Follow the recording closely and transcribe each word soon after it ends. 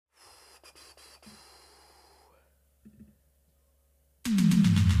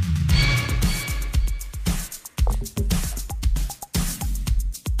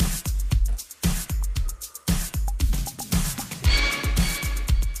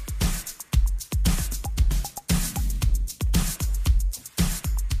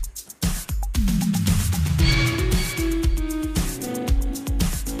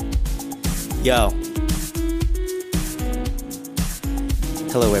Yo.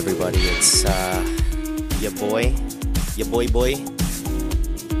 Hello everybody, it's your boy.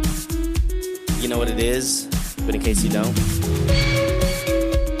 You know what it is, but in case you don't,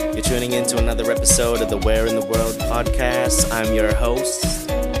 you're tuning in to another episode of the Where in the World podcast. I'm your host,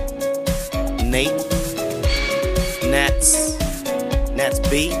 Nate. Nats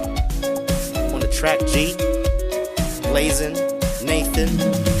B. On the track G. Blazing. Nathan.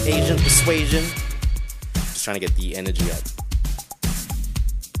 Asian Persuasion. Just trying to get the energy up.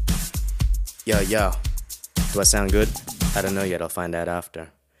 Yo. Do I sound good? I don't know yet. I'll find out after.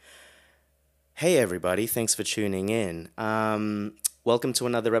 Hey everybody, thanks for tuning in. Welcome to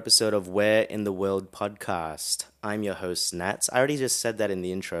another episode of Where in the World podcast. I'm your host, Nats. I already just said that in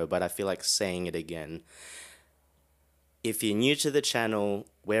the intro, but I feel like saying it again. If you're new to the channel,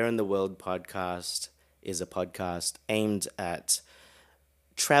 Where in the World podcast is a podcast aimed at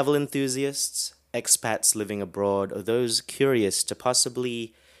travel enthusiasts, expats living abroad, or those curious to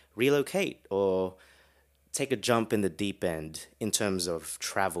possibly relocate or take a jump in the deep end in terms of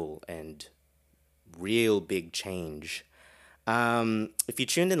travel and real big change. If you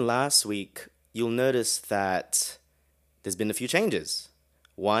tuned in last week, you'll notice that there's been a few changes.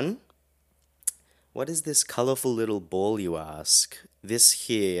 One, what is this colorful little ball, you ask? This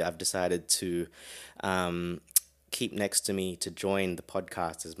here I've decided to keep next to me to join the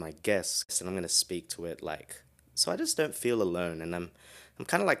podcast as my guest, and I'm going to speak to it so I just don't feel alone. And I'm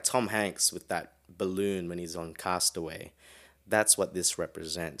kind of like Tom Hanks with that balloon when he's on Castaway. That's what this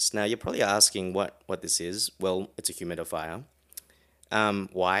represents. Now, you're probably asking what this is. Well, it's a humidifier.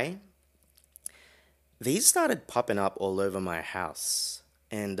 Why? These started popping up all over my house.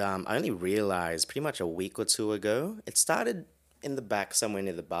 And I only realized pretty much a week or two ago. It started in the back somewhere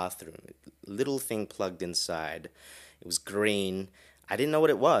near the bathroom. Little thing plugged inside. It was green. I didn't know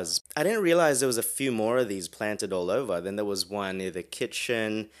what it was. I didn't realize there was a few more of these planted all over. Then there was one near the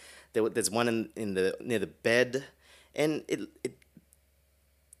kitchen. There's one near the bed. And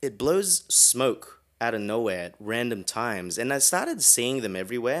it blows smoke out of nowhere at random times. And I started seeing them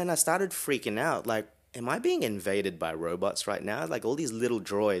everywhere, and I started freaking out. Like, am I being invaded by robots right now? Like, all these little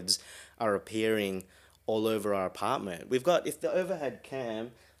droids are appearing all over our apartment. We've got, if the overhead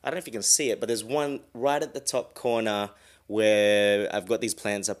cam, I don't know if you can see it, but there's one right at the top corner where I've got these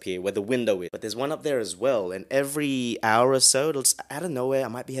plants up here, where the window is. But there's one up there as well. And every hour or so, it'll just, out of nowhere, I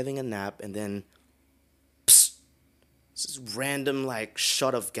might be having a nap, and then this random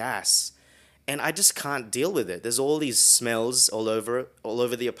shot of gas, and I just can't deal with it. There's all these smells all over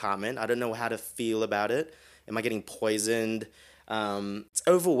the apartment. I don't know how to feel about it. Am I getting poisoned? It's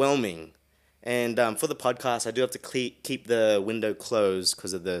overwhelming. And for the podcast, I do have to keep the window closed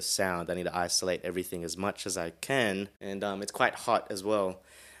because of the sound. I need to isolate everything as much as I can, and it's quite hot as well.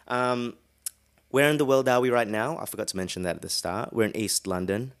 Where in the world are we right now? I forgot to mention that at the start. We're in East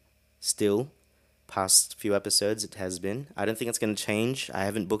London, still. Past few episodes it has been. I don't think it's going to change. I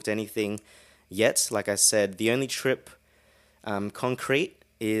haven't booked anything yet. Like I said, the only trip concrete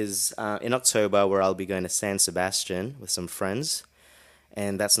is in October, where I'll be going to San Sebastian with some friends,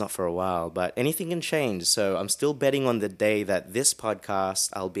 and that's not for a while, but anything can change. So I'm still betting on the day that this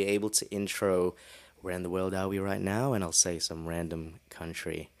podcast I'll be able to intro where in the world are we right now, and I'll say some random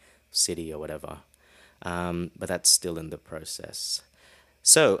country, city or whatever, but that's still in the process.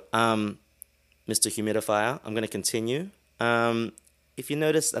 So Mr. Humidifier, I'm going to continue. If you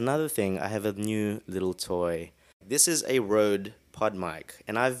notice another thing, I have a new little toy. This is a Rode pod mic,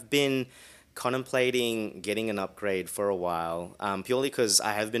 and I've been contemplating getting an upgrade for a while, purely because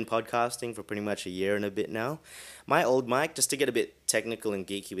I have been podcasting for pretty much a year and a bit now. My old mic, just to get a bit technical and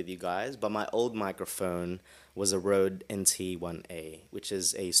geeky with you guys, but my old microphone was a Rode NT1A, which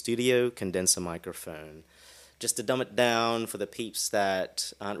is a studio condenser microphone. Just to dumb it down for the peeps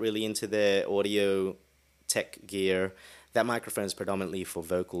that aren't really into their audio tech gear, that microphone is predominantly for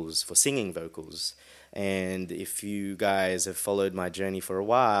vocals, for singing vocals. And if you guys have followed my journey for a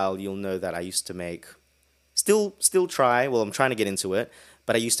while, you'll know that I used to make, still try, well, I'm trying to get into it,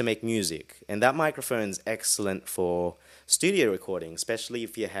 but I used to make music. And that microphone's excellent for studio recording, especially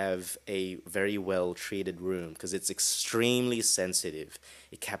if you have a very well-treated room, because it's extremely sensitive.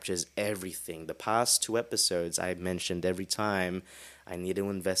 It captures everything. The past 2 episodes, I mentioned every time I need to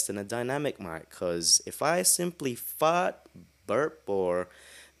invest in a dynamic mic, because if I simply fart, burp, or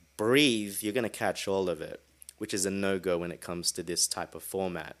breathe, you're going to catch all of it, which is a no-go when it comes to this type of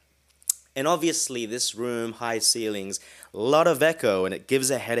format. And obviously, this room, high ceilings, a lot of echo, and it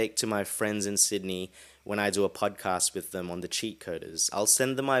gives a headache to my friends in Sydney when I do a podcast with them on the Cheat Coders. I'll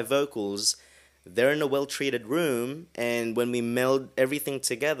send them my vocals, they're in a well-treated room, and when we meld everything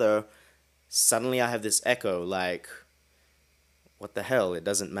together, suddenly I have this echo like, what the hell, it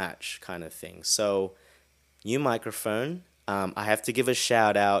doesn't match kind of thing. So, new microphone. I have to give a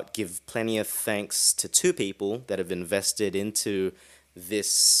shout out, give plenty of thanks to two people that have invested into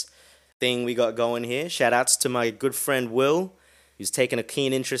this thing we got going here. Shout outs to my good friend Will, who's taken a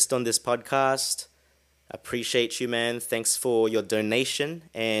keen interest on this podcast. Appreciate you, man. Thanks for your donation.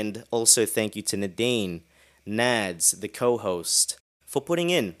 And also thank you to Nadine, Nads, the co-host, for putting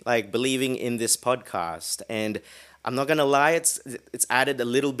in, like, believing in this podcast. And I'm not gonna lie, it's added a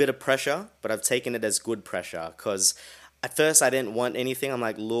little bit of pressure, but I've taken it as good pressure. Cause at first I didn't want anything. I'm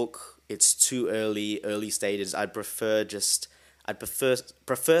like, look, it's too early stages. I'd prefer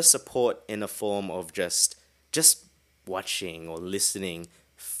support in a form of just watching or listening,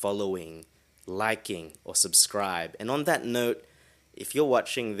 following, liking or subscribe. And on that note, if you're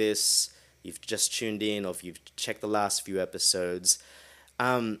watching this, you've just tuned in, or if you've checked the last few episodes,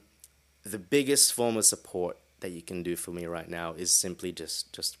 the biggest form of support that you can do for me right now is simply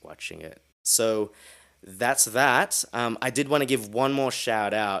just watching it. So that's that. I did want to give one more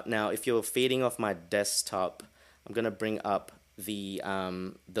shout out. Now, if you're feeding off my desktop, I'm gonna bring up the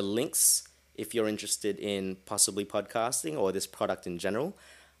links if you're interested in possibly podcasting or this product in general.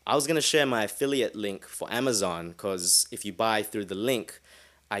 I was gonna share my affiliate link for Amazon, because if you buy through the link,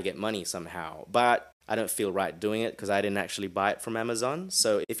 I get money somehow. But I don't feel right doing it because I didn't actually buy it from Amazon.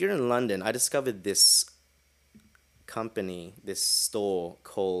 So if you're in London, I discovered this company, this store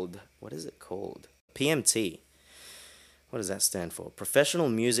called, what is it called? PMT. What does that stand for? Professional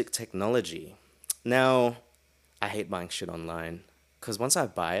Music Technology. Now, I hate buying shit online because once I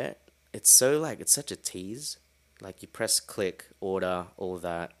buy it, it's such a tease. Like, you press click, order, all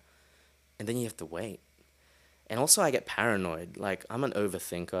that, and then you have to wait. And also I get paranoid. Like, I'm an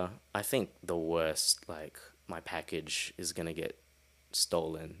overthinker. I think the worst, like, my package is gonna get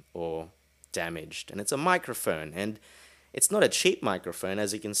stolen or damaged. And it's a microphone, and it's not a cheap microphone.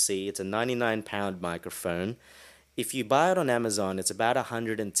 As you can see, it's a £99 microphone. If you buy it on Amazon, it's about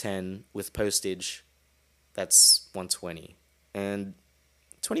 110 with postage. That's 120. And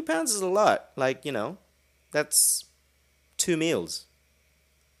 £20 is a lot. Like, that's 2 meals,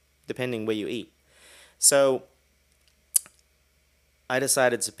 depending where you eat. So I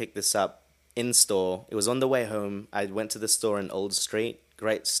decided to pick this up in store. It was on the way home. I went to the store in Old Street.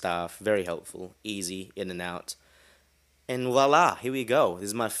 Great staff, very helpful, easy, in and out. And voila, here we go. This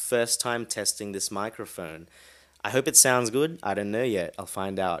is my first time testing this microphone. I hope it sounds good. I don't know yet. I'll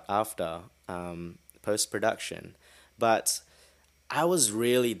find out after post-production. But I was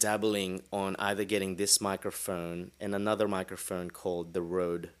really dabbling on either getting this microphone and another microphone called the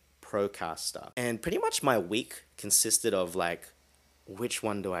Rode Procaster. And pretty much my week consisted of, like, which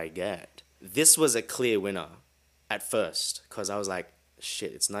one do I get? This was a clear winner at first, because I was like,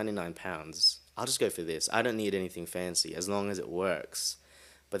 shit, it's £99. I'll just go for this. I don't need anything fancy as long as it works.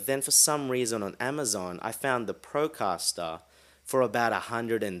 But then for some reason on Amazon, I found the Procaster for about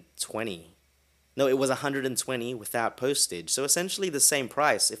 120. No, it was 120 without postage. So essentially the same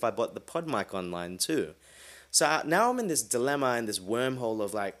price if I bought the pod mic online too. So now I'm in this dilemma and this wormhole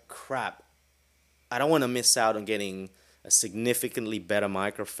of, like, crap, I don't want to miss out on getting a significantly better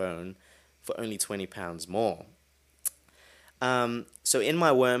microphone for only £20 more. So in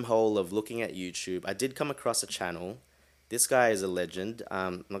my wormhole of looking at YouTube, I did come across a channel. This guy is a legend.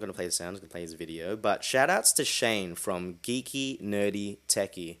 I'm not going to play the sound, I'm just going to play his video. But shout outs to Shane from Geeky Nerdy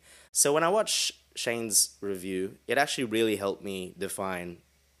Techie. So when I watched Shane's review, it actually really helped me define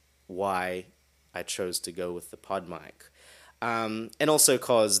why I chose to go with the pod mic. And also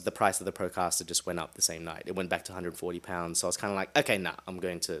because the price of the Procaster just went up the same night. It went back to £140. So I was kind of like, okay, nah, I'm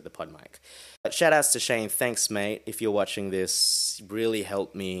going to the pod mic. But shout outs to Shane. Thanks, mate. If you're watching this, really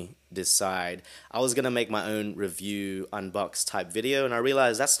helped me decide. I was going to make my own review, unbox type video, and I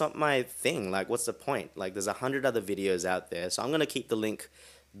realized that's not my thing. Like, what's the point? Like, there's 100 other videos out there. So I'm going to keep the link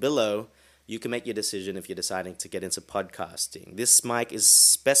below. You can make your decision if you're deciding to get into podcasting. This mic is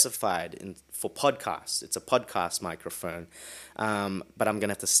specified for podcasts. It's a podcast microphone. But I'm going to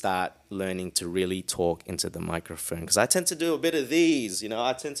have to start learning to really talk into the microphone, because I tend to do a bit of these.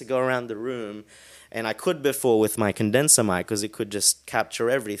 I tend to go around the room, and I could before with my condenser mic because it could just capture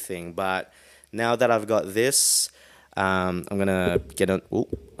everything. But now that I've got this, I'm gonna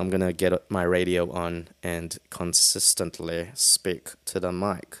get my radio on and consistently speak to the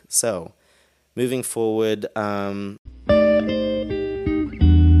mic. So, moving forward, I'm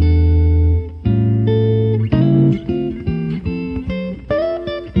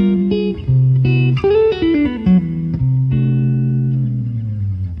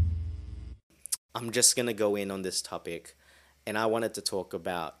just gonna go in on this topic, and I wanted to talk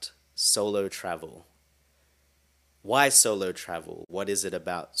about solo travel. Why solo travel? What is it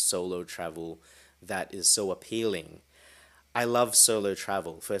about solo travel that is so appealing? I love solo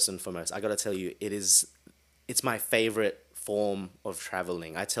travel, first and foremost. I gotta tell you, it's my favorite form of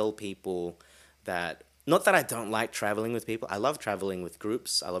traveling. I tell people that, not that I don't like traveling with people, I love traveling with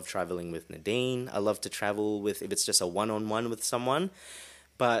groups. I love traveling with Nadine. I love to travel with, if it's just a one on one with someone.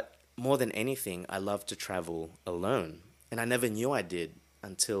 But more than anything, I love to travel alone. And I never knew I did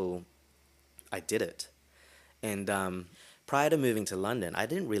until I did it. And prior to moving to London, I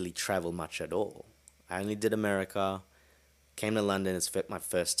didn't really travel much at all. I only did America, came to London, it's my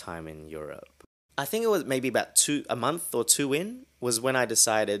first time in Europe. I think it was maybe about a month or two in, was when I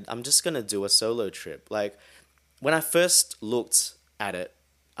decided I'm just gonna do a solo trip. Like, when I first looked at it,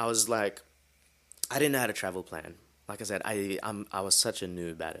 I was like, I didn't know how to travel plan. Like I said, I was such a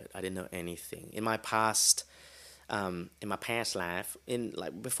noob at it. I didn't know anything. In my past life, in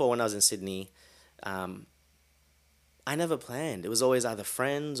like before when I was in Sydney, um, I never planned. It was always either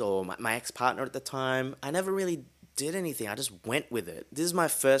friends or my ex partner at the time. I never really did anything. I just went with it. This is my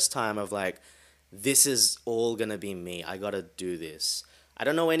first time of like, this is all gonna be me. I gotta do this. I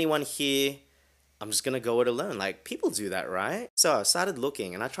don't know anyone here. I'm just gonna go it alone. Like, people do that, right? So I started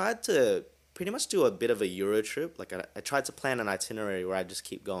looking and I tried to pretty much do a bit of a Euro trip. Like, I tried to plan an itinerary where I just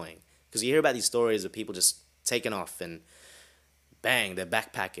keep going. Because you hear about these stories of people just taking off and bang, they're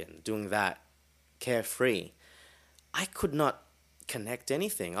backpacking, doing that, carefree. I could not connect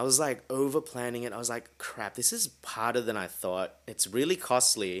anything. I was like over planning it. I was like, crap, this is harder than I thought. It's really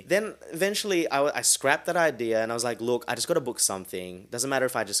costly. Then eventually I scrapped that idea and I was like, look, I just got to book something. Doesn't matter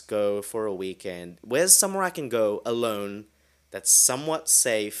if I just go for a weekend. Where's somewhere I can go alone that's somewhat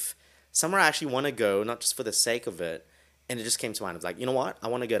safe, somewhere I actually want to go, not just for the sake of it. And it just came to mind. I was like, you know what? I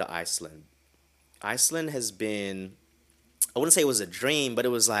want to go to Iceland. Iceland has been, I wouldn't say it was a dream, but it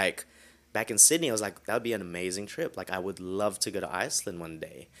was like, back in Sydney, I was like, that would be an amazing trip. Like, I would love to go to Iceland one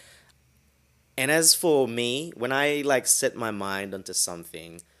day. And as for me, when I like set my mind onto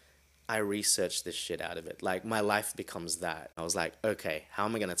something, I research this shit out of it. Like, my life becomes that. I was like, okay, how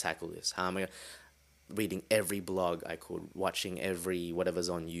am I gonna tackle this? How am I reading every blog I could, watching every whatever's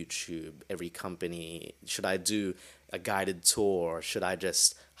on YouTube, every company? Should I do a guided tour? Should I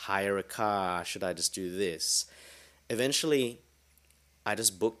just hire a car? Should I just do this? Eventually, I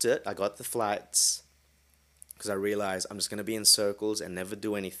just booked it. I got the flights because I realized I'm just going to be in circles and never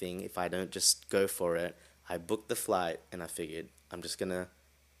do anything if I don't just go for it. I booked the flight and I figured I'm just going to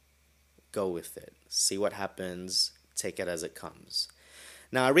go with it, see what happens, take it as it comes.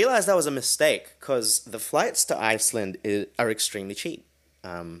 Now, I realized that was a mistake because the flights to Iceland are extremely cheap.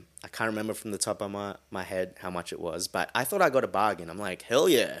 I can't remember from the top of my head how much it was, but I thought I got a bargain. I'm like, hell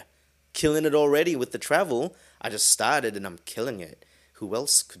yeah, killing it already with the travel. I just started and I'm killing it. Who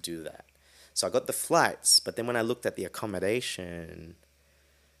else could do that? So I got the flights, but then when I looked at the accommodation,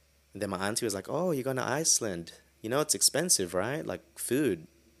 then my auntie was like, oh, you're going to Iceland. You know, it's expensive, right? Like food.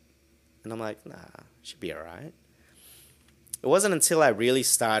 And I'm like, nah, should be all right. It wasn't until I really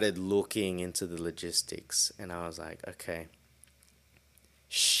started looking into the logistics and I was like, okay,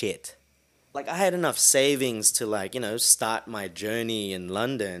 shit. Like, I had enough savings to, like, start my journey in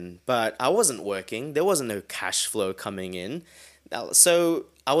London, but I wasn't working. There wasn't no cash flow coming in. So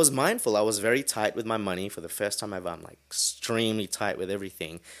I was mindful. I was very tight with my money for the first time ever. I'm like extremely tight with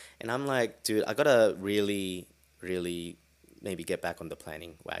everything. And I'm like, dude, I gotta really, really maybe get back on the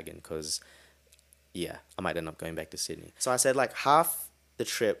planning wagon because, yeah, I might end up going back to Sydney. So I said, like, half the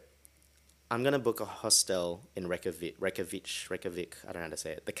trip, I'm gonna book a hostel in Reykjavik, I don't know how to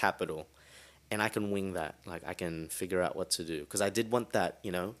say it, the capital. And I can wing that. Like, I can figure out what to do. Because I did want that,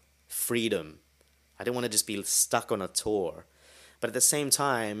 freedom. I didn't want to just be stuck on a tour. But at the same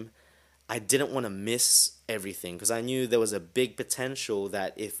time, I didn't want to miss everything because I knew there was a big potential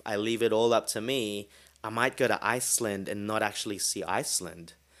that if I leave it all up to me, I might go to Iceland and not actually see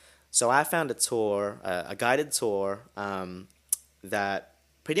Iceland. So I found a tour, a guided tour, that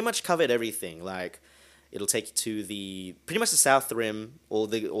pretty much covered everything. Like, it'll take you to the pretty much the South Rim, all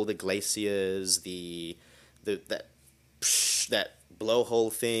the glaciers, that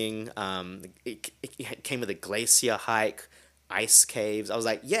blowhole thing. It came with a glacier hike, ice caves. I was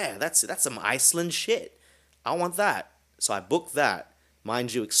like, yeah, that's some Iceland shit. I want that. So I booked that.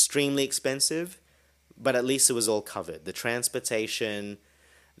 Mind you, extremely expensive, but at least it was all covered. The transportation,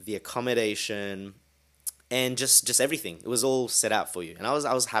 the accommodation, and just everything. It was all set out for you. And I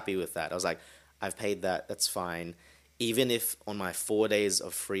was happy with that. I was like, I've paid that, that's fine. Even if on my 4 days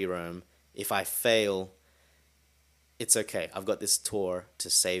of free roam, if I fail, it's okay. I've got this tour to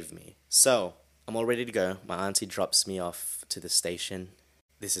save me. So I'm all ready to go. My auntie drops me off to the station.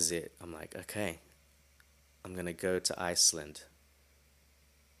 this is it. I'm like, okay, I'm gonna go to Iceland.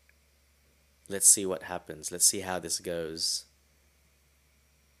 Let's see what happens. Let's see how this goes.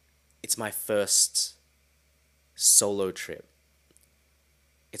 It's my first solo trip.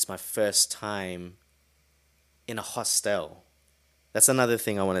 It's my first time in a hostel. That's another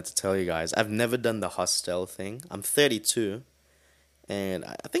thing I wanted to tell you guys. I've never done the hostel thing. I'm 32, and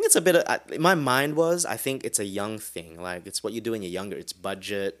I think it's a bit of, in my mind was, I think it's a young thing. Like, it's what you do when you're younger. It's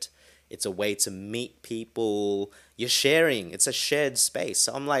budget. It's a way to meet people. You're sharing. It's a shared space.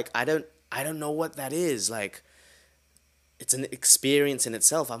 So I'm like, I don't know what that is. Like, it's an experience in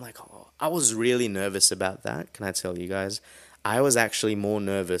itself. I'm like, oh, I was really nervous about that. Can I tell you guys? I was actually more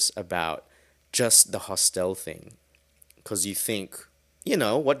nervous about just the hostel thing. Because you think,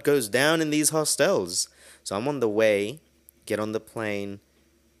 what goes down in these hostels? So I'm on the way, get on the plane,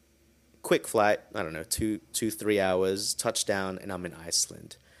 quick flight, I don't know, 3 hours, touchdown, and I'm in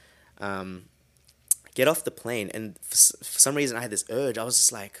Iceland. Um, get off the plane, and for some reason I had this urge. I'm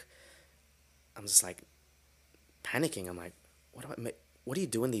just like panicking. I'm like, what do you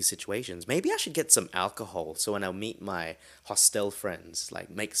do in these situations? Maybe I should get some alcohol so when I meet my hostel friends, like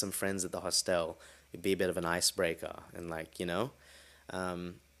make some friends at the hostel, it'd be a bit of an icebreaker. And like,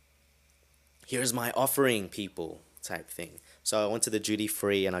 um, here's my offering, people, type thing. So I went to the duty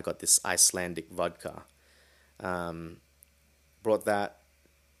free and I got this Icelandic vodka. Um, brought that,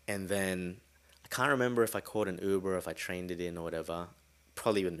 and then I can't remember if I called an Uber, if I trained it in or whatever.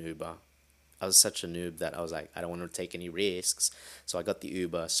 Probably an Uber. I was such a noob that I was like, I don't want to take any risks. So I got the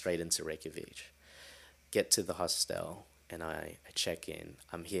Uber straight into Reykjavik. Get to the hostel, and I check in.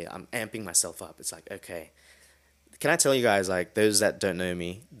 I'm here. I'm amping myself up. It's like, okay. Can I tell you guys, like, those that don't know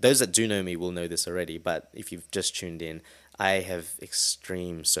me, those that do know me will know this already, but if you've just tuned in, I have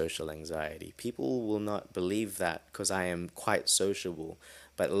extreme social anxiety. People will not believe that because I am quite sociable,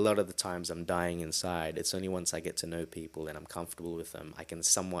 but a lot of the times I'm dying inside. It's only once I get to know people and I'm comfortable with them, I can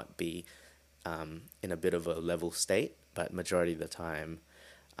somewhat be in a bit of a level state, but majority of the time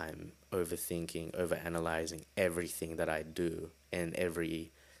I'm overthinking, overanalyzing everything that I do, and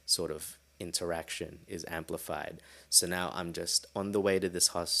every sort of interaction is amplified. So now I'm just on the way to this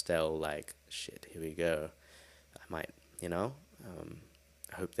hostel, like, shit, here we go. I might, I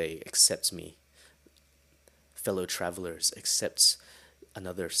hope they accept me. Fellow travelers, accepts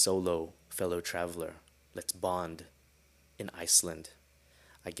another solo fellow traveler. Let's bond in Iceland.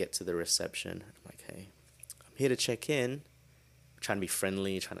 I get to the reception. I'm like, hey, I'm here to check in. I'm trying to be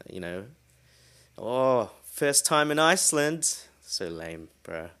friendly, trying to, oh, first time in Iceland. So lame,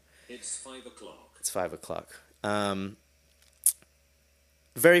 bro. It's 5 o'clock. It's 5 o'clock.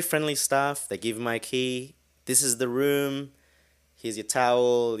 Very friendly staff. They give my key. This is the room. Here's your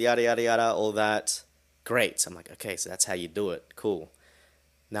towel, yada, yada, yada, all that. Great. I'm like, okay, so that's how you do it. Cool.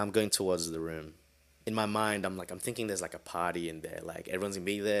 Now I'm going towards the room. In my mind, I'm thinking there's like a party in there. Like, everyone's gonna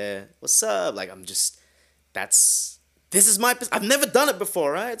be there. What's up? Like, this is I've never done it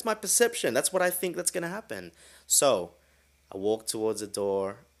before, right? It's my perception. That's what I think that's gonna happen. So, I walk towards the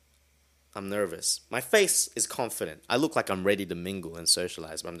door. I'm nervous. My face is confident. I look like I'm ready to mingle and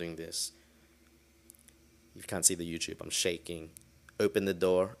socialize, but I'm doing this. You can't see the YouTube. I'm shaking. Open the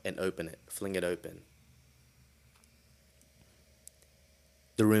door and open it. Fling it open.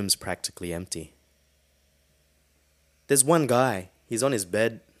 The room's practically empty. There's one guy. He's on his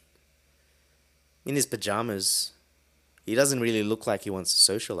bed, in his pajamas. He doesn't really look like he wants to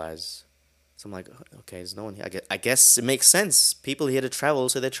socialize. So I'm like, "Oh, okay, there's no one here. I guess it makes sense. People here to travel,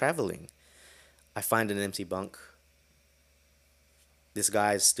 so they're traveling." I find an empty bunk. This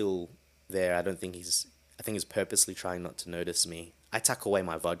guy's still there. I think he's purposely trying not to notice me. I tuck away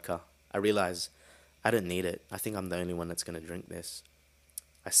my vodka. I realize I don't need it. I think I'm the only one that's going to drink this.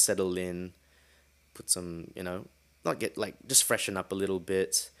 I settle in, put some, not get, like, just freshen up a little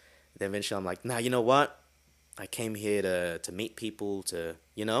bit. Then eventually I'm like, nah, you know what? I came here to meet people, to,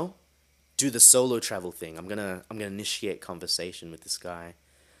 do the solo travel thing. I'm gonna initiate conversation with this guy.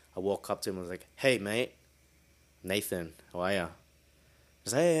 I walk up to him and was like, hey, mate. Nathan, how are ya?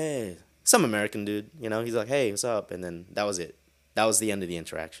 He's like, hey. Some American dude, He's like, hey, what's up? And then that was it. That was the end of the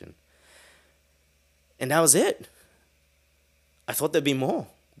interaction. And that was it. I thought there'd be more.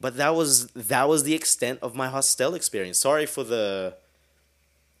 But that was the extent of my hostel experience. Sorry for the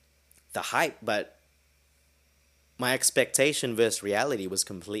hype, but my expectation versus reality was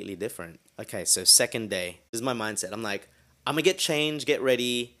completely different. Okay, so second day. This is my mindset. I'm like, I'm gonna get changed, get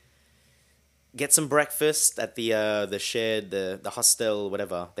ready, get some breakfast at the shared, the hostel,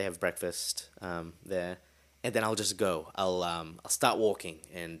 whatever. They have breakfast there. And then I'll just go. I'll start walking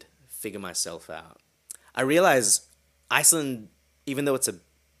and figure myself out. I realize Iceland, even though it's a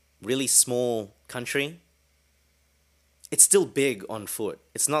really small country, it's still big on foot.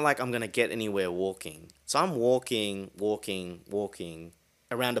 It's not like I'm gonna get anywhere walking. So I'm walking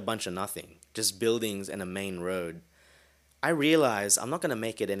around a bunch of nothing, just buildings and a main road. I realize I'm not gonna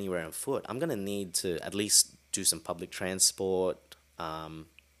make it anywhere on foot. I'm gonna need to at least do some public transport, um,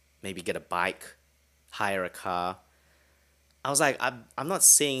 maybe get a bike, hire a car. I was like, I'm not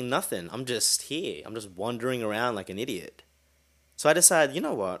seeing nothing. I'm just here. I'm just wandering around like an idiot. So I decided, you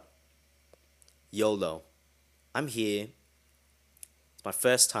know what? YOLO. I'm here. It's my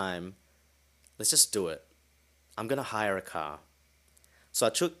first time. Let's just do it. I'm gonna hire a car.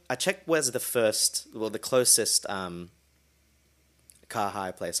 So I checked where's the closest car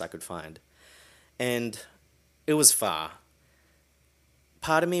hire place I could find, and it was far.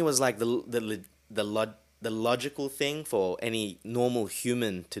 Part of me was like the logical thing for any normal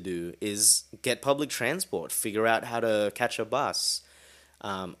human to do is get public transport, figure out how to catch a bus.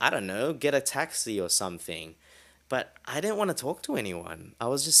 I don't know, get a taxi or something. But I didn't want to talk to anyone. I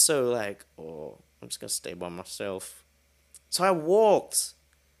was just so like, oh, I'm just gonna stay by myself. So I walked,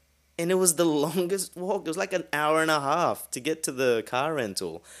 and it was the longest walk. It was like an hour and a half to get to the car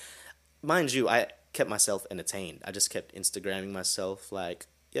rental. Mind you, I kept myself entertained. I just kept Instagramming myself, like,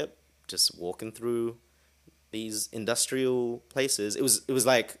 yep, just walking through these industrial places. It was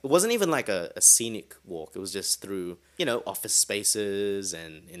like it wasn't even like a scenic walk. It was just through, office spaces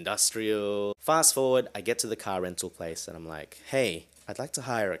and industrial. Fast forward, I get to the car rental place and I'm like, hey, I'd like to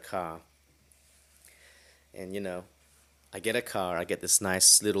hire a car. And I get a car, I get this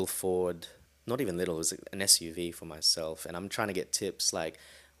nice little Ford, not even little, it was an SUV for myself, and I'm trying to get tips like,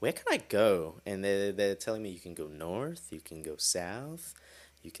 where can I go? And they're telling me you can go north, you can go south,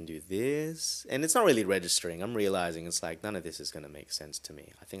 you can do this, and it's not really registering. I'm realizing it's like none of this is gonna make sense to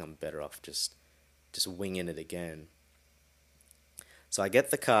me. I think I'm better off just winging it again. So I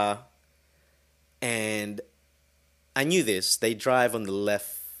get the car, and I knew this. They drive on the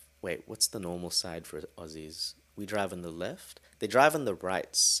left. Wait, what's the normal side for Aussies? We drive on the left. They drive on the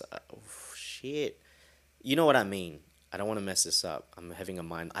right side. Oh, shit. You know what I mean. I don't want to mess this up. I'm having a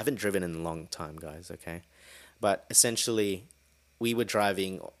mind. I haven't driven in a long time, guys, okay? But essentially, we were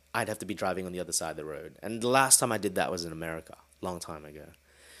driving. I'd have to be driving on the other side of the road. And the last time I did that was in America, long time ago.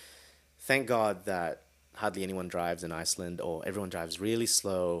 Thank God that hardly anyone drives in Iceland, or everyone drives really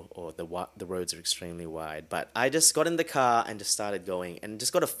slow, or the roads are extremely wide. But I just got in the car and just started going, and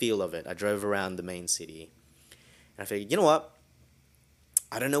just got a feel of it. I drove around the main city, and I figured, you know what?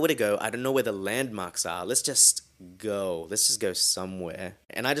 I don't know where to go. I don't know where the landmarks are. Let's just go. Let's just go somewhere.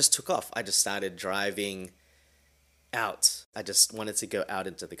 And I just took off. I just started driving out. I just wanted to go out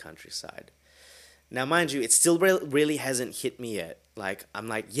into the countryside. Now, mind you, it still really hasn't hit me yet. Like, I'm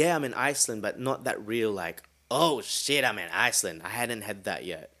like, yeah, I'm in Iceland, but not that real, like, oh shit, I'm in Iceland. I hadn't had that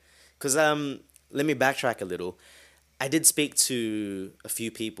yet. Because, let me backtrack a little. I did speak to a few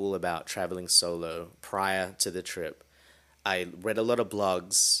people about traveling solo prior to the trip. I read a lot of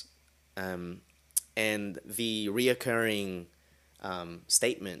blogs, and the reoccurring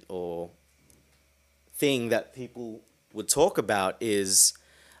statement or thing that people would talk about is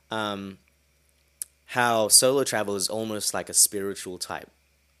how solo travel is almost like a spiritual type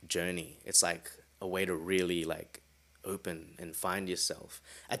journey. It's like a way to really like open and find yourself.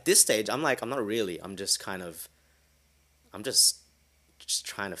 At this stage, I'm like, I'm not really. I'm just trying to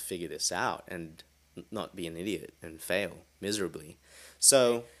figure this out and not be an idiot and fail miserably.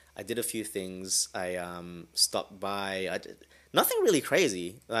 So I did a few things. I stopped by. I did nothing really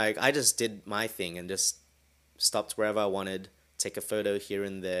crazy. Like I just did my thing and just stopped wherever I wanted, take a photo here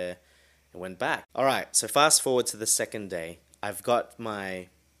and there, and went back. All right. So fast forward to the second day. I've got my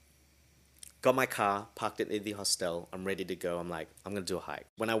car, parked it at the hostel. I'm ready to go. I'm like, I'm gonna do a hike.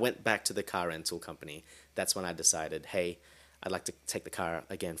 When I went back to the car rental company, that's when I decided, hey, I'd like to take the car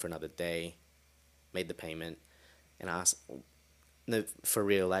again for another day. Made the payment, and I asked, no, for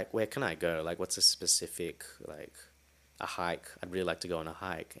real, like, where can I go? Like, what's a specific, like, a hike? I'd really like to go on a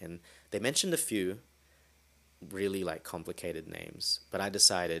hike. And they mentioned a few really, like, complicated names, but I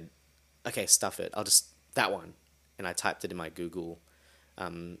decided, okay, stuff it. That one. And I typed it in my Google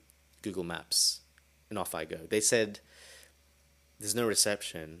Maps, and off I go. They said, there's no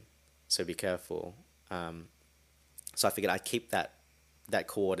reception, so be careful. So I figured I'd keep that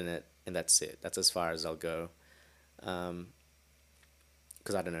coordinate, and that's it. That's as far as I'll go. Because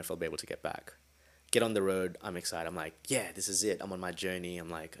I don't know if I'll be able to get back. Get on the road, I'm excited. I'm like, yeah, this is it. I'm on my journey. I'm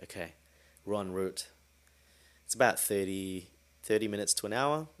like, okay, we're en route. It's about 30 minutes to an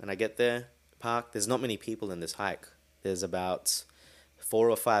hour, and I get there, park. There's not many people in this hike. There's about 4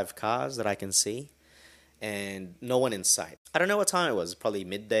 or 5 cars that I can see. and no one in sight. I don't know what time it was, probably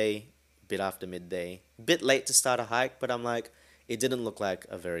midday, bit after midday. Bit late to start a hike, but I'm like, it didn't look like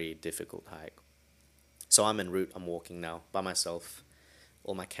a very difficult hike. So I'm en route, I'm walking now by myself.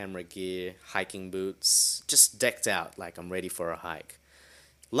 All my camera gear, hiking boots, just decked out like I'm ready for a hike.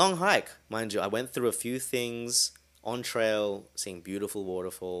 Long hike, mind you. I went through a few things on trail, seeing beautiful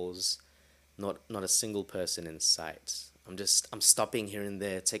waterfalls, not a single person in sight. I'm stopping here and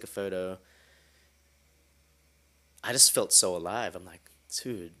there, take a photo. I just felt so alive. I'm like,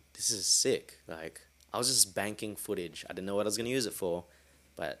 dude, this is sick. Like, I was just banking footage. I didn't know what I was gonna use it for,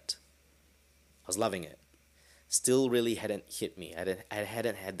 but I was loving it. Still really hadn't hit me. I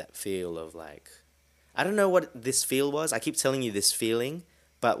hadn't had that feel of like, I don't know what this feel was. I keep telling you this feeling,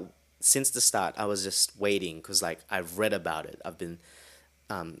 but since the start, I was just waiting because like I've read about it.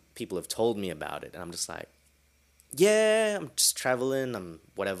 People have told me about it, and I'm just like, yeah, I'm just traveling. I'm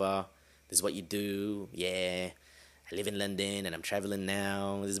whatever. This is what you do. Yeah, I live in London and I'm traveling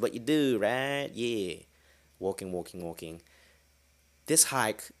now. This is what you do, right? Yeah, walking, walking, walking. This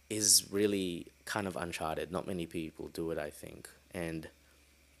hike is really kind of uncharted. Not many people do it, I think. And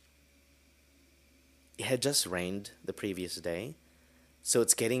it had just rained the previous day, so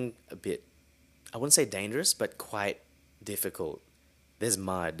it's getting a bit, I wouldn't say dangerous, but quite difficult. There's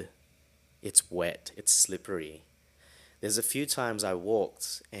mud, it's wet, it's slippery. There's a few times I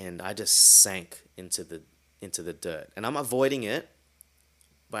walked and I just sank into the dirt. And I'm avoiding it,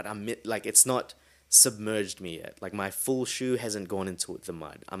 but like it's not submerged me yet. Like my full shoe hasn't gone into the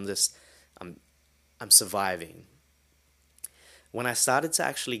mud. I'm I'm surviving. When I started to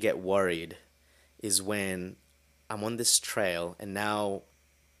actually get worried is when I'm on this trail and now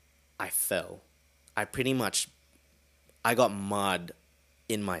I fell. I pretty much I got mud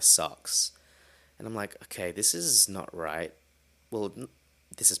in my socks. And I'm like, okay, this is not right. Well,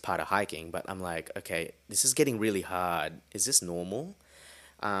 this is part of hiking, but I'm like, okay, this is getting really hard. Is this normal?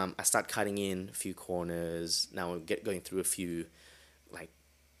 I start cutting in a few corners. Now I'm going through a few, like,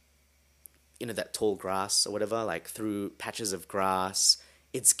 that tall grass or whatever, like through patches of grass.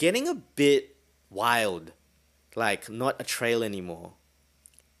 It's getting a bit wild, like not a trail anymore.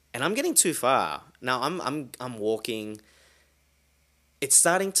 And I'm getting too far. Now I'm walking. It's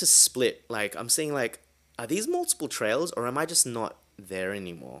starting to split. Like I'm seeing like, are these multiple trails or am I just not there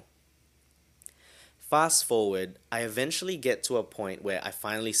anymore? Fast forward, I eventually get to a point where I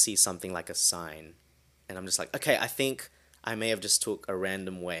finally see something like a sign. And I'm just like, okay, I think I may have just took a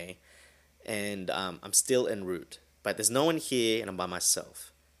random way. And I'm still en route. But there's no one here and I'm by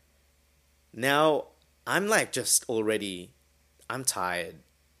myself. Now, I'm like just already, I'm tired.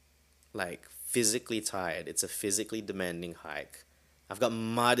 Like physically tired. It's a physically demanding hike. I've got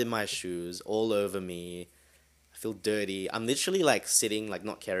mud in my shoes all over me. I feel dirty. I'm literally like sitting, like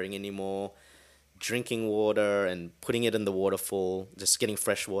not caring anymore, drinking water and putting it in the waterfall, just getting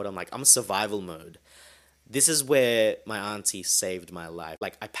fresh water. I'm survival mode. This is where my auntie saved my life.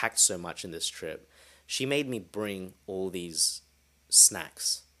 Like I packed so much in this trip. She made me bring all these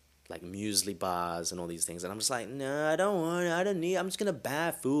snacks, like muesli bars and all these things. And I'm just like, no, I don't want it. I don't need it. I'm just gonna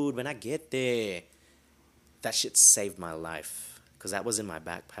buy food when I get there. That shit saved my life because that was in my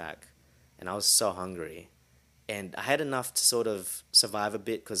backpack and I was so hungry. And I had enough to sort of survive a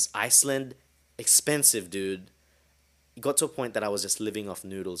bit because Iceland, expensive, dude. It got to a point that I was just living off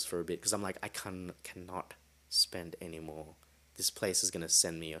noodles for a bit because I'm like, cannot spend anymore. This place is gonna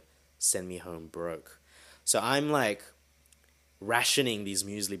send me home broke. So I'm like rationing these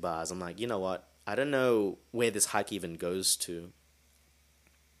muesli bars. I'm like, you know what? I don't know where this hike even goes to.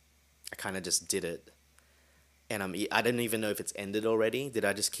 I kind of just did it, and I don't even know if it's ended already. Did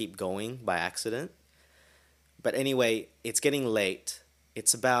I just keep going by accident? But anyway, it's getting late.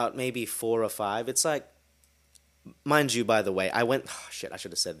 It's about maybe 4 or 5. It's like, mind you, by the way, oh shit, I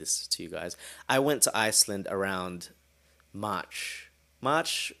should have said this to you guys. I went to Iceland around March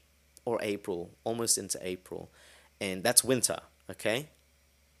or April, almost into April. And that's winter, okay?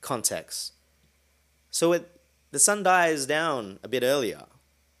 Context. So the sun dies down a bit earlier.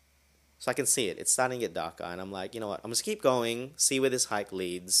 So I can see it. It's starting to get darker. And I'm like, you know what? I'm just keep going, see where this hike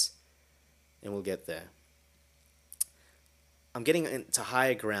leads, and we'll get there. I'm getting into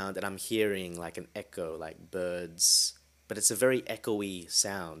higher ground and I'm hearing like an echo, like birds, but it's a very echoey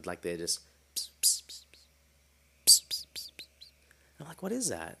sound, like they're just pss, pss, pss, pss, pss, pss, pss. I'm like, what is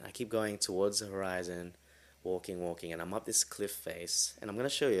that? And I keep going towards the horizon, walking, walking, and I'm up this cliff face, and I'm gonna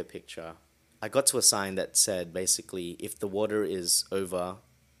show you a picture. I got to a sign that said basically, if the water is over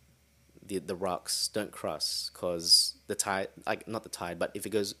the rocks, don't cross, cause the tide, like not the tide, but if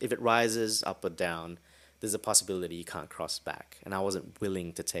it rises up or down, there's a possibility you can't cross back. And I wasn't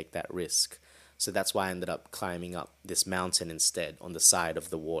willing to take that risk. So that's why I ended up climbing up this mountain instead on the side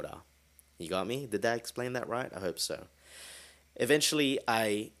of the water. You got me? Did I explain that right? I hope so. Eventually,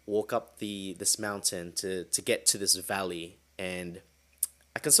 I walk up this mountain to get to this valley, and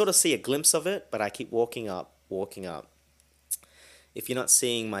I can sort of see a glimpse of it, but I keep walking up, walking up. If you're not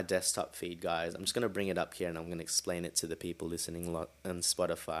seeing my desktop feed, guys, I'm just going to bring it up here and I'm going to explain it to the people listening on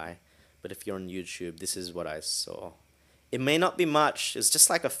Spotify. But if you're on YouTube, this is what I saw. It may not be much. It's just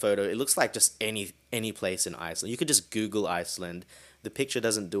like a photo. It looks like just any place in Iceland. You could just Google Iceland. The picture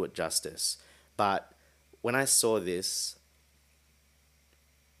doesn't do it justice. But when I saw this,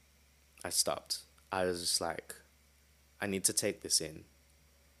 I stopped. I was just like, I need to take this in,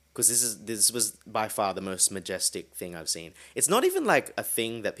 because this was by far the most majestic thing I've seen. It's not even like a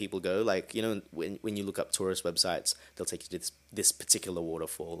thing that people go, like, you know, when you look up tourist websites, they'll take you to this particular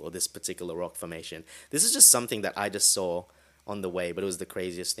waterfall or this particular rock formation. This is just something that I just saw on the way, but it was the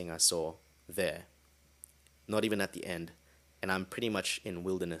craziest thing I saw there. Not even at the end. And I'm pretty much in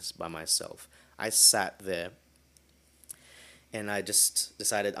wilderness by myself. I sat there and I just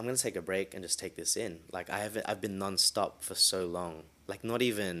decided I'm gonna take a break and just take this in. Like I've been non-stop for so long. Like not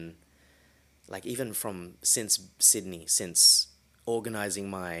even like even from since Sydney, since organizing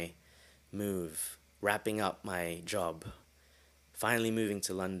my move, wrapping up my job, finally moving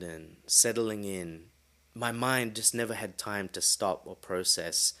to London, settling in. My mind just never had time to stop or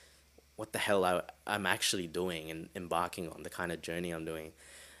process what the hell I'm actually doing and embarking on, the kind of journey I'm doing.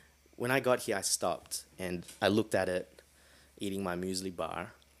 When I got here, I stopped and I looked at it, eating my muesli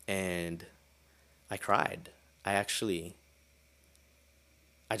bar, and I cried. I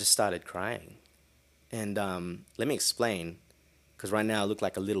just started crying. And let me explain, because right now I look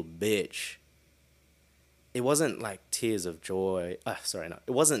like a little bitch. It wasn't like tears of joy. Sorry, no.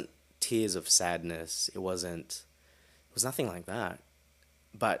 It wasn't tears of sadness. It was nothing like that.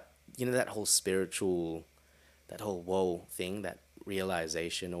 But, you know, that whole spiritual, that whole whoa thing, that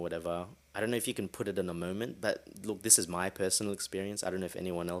realization or whatever. I don't know if you can put it in a moment, but look, this is my personal experience. I don't know if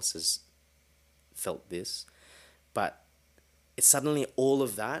anyone else has felt this, but it's suddenly all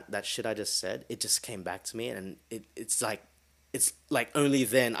of that shit I just said, it just came back to me, and it's like only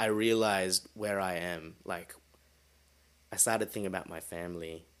then I realized where I am. Like, I started thinking about my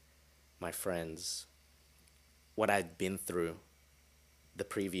family, my friends, what I'd been through the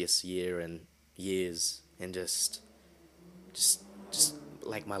previous year and years, and just just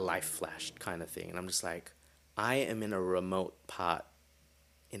like my life flashed kind of thing, and I'm just like, I am in a remote part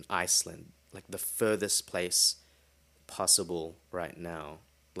in Iceland, like the furthest place possible right now.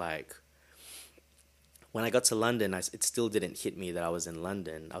 Like, when I got to London, it still didn't hit me that I was in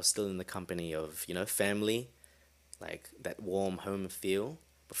London. I was still in the company of, you know, family, like that warm home feel.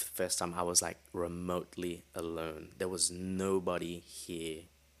 But for the first time, I was like remotely alone. There was nobody here.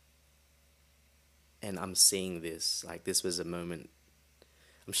 And I'm seeing this. Like, this was a moment.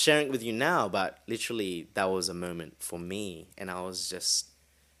 I'm sharing it with you now, but literally, that was a moment for me. And I was just,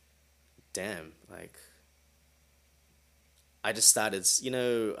 damn, like, I just started, you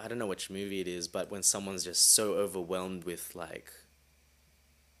know, I don't know which movie it is, but when someone's just so overwhelmed with like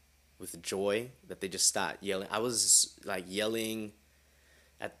with joy that they just start yelling. I was like yelling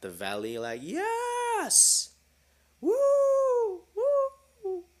at the valley like, "Yes! Woo! Woo!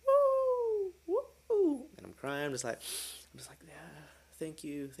 Woo! Woo!" And I'm crying. I'm just like, "Yeah, thank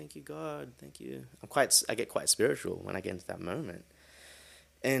you God, thank you." I get quite spiritual when I get into that moment.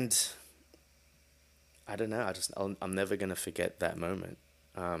 And I don't know. I'm never gonna forget that moment.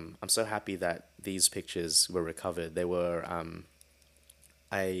 I'm so happy that these pictures were recovered.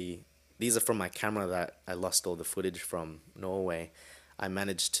 I these are from my camera that I lost all the footage from Norway. I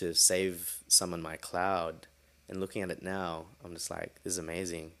managed to save some on my cloud, and looking at it now, I'm just like, this is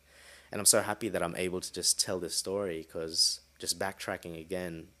amazing, and I'm so happy that I'm able to just tell this story. Because just backtracking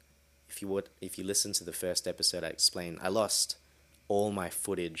again, if you listen to the first episode, I explained I lost all my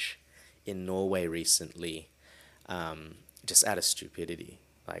footage in Norway recently, just out of stupidity.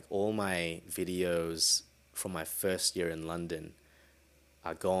 Like, all my videos from my first year in London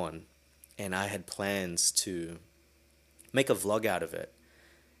are gone, and I had plans to make a vlog out of it,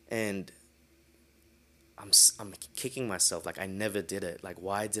 and I'm kicking myself. Like, I never did it. Like,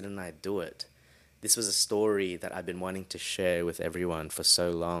 why didn't I do it? This was a story that I've been wanting to share with everyone for so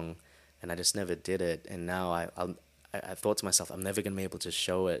long, and I just never did it. And now I thought to myself, I'm never going to be able to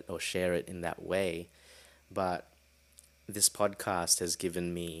show it or share it in that way. But this podcast has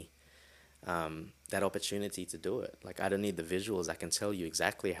given me that opportunity to do it. Like, I don't need the visuals. I can tell you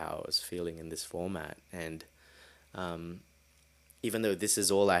exactly how I was feeling in this format. And even though this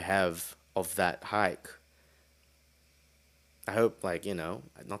is all I have of that hike, I hope, like,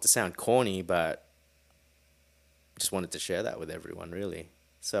 not to sound corny, but just wanted to share that with everyone, really.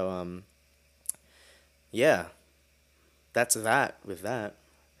 So, yeah, that's that with that.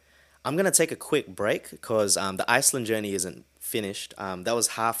 I'm gonna take a quick break because the Iceland journey isn't finished. That was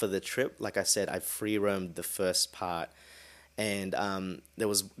half of the trip. Like I said, I free roamed the first part, and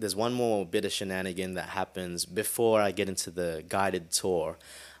there's one more bit of shenanigan that happens before I get into the guided tour.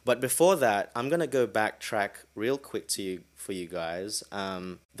 But before that, I'm gonna go backtrack real quick for you guys.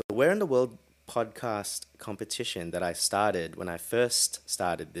 The Where in the World podcast competition that I started when I first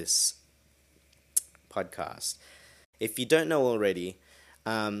started this podcast. If you don't know already,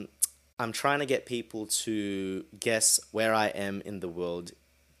 um, I'm trying to get people to guess where I am in the world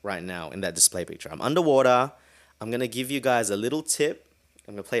right now in that display picture. I'm underwater. I'm going to give you guys a little tip.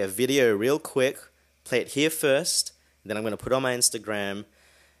 I'm going to play a video real quick, play it here first, then I'm going to put it on my Instagram.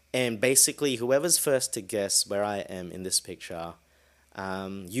 And basically, whoever's first to guess where I am in this picture,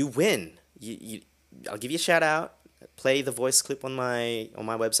 you win. I'll give you a shout out. Play the voice clip on my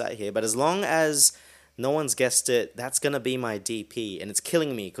website here. But as long as no one's guessed it, that's gonna be my DP, and it's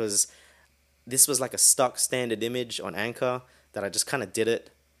killing me because this was like a stock standard image on Anchor that I just kind of did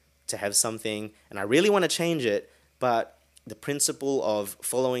it to have something, and I really want to change it, but the principle of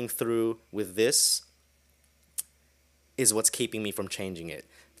following through with this is what's keeping me from changing it.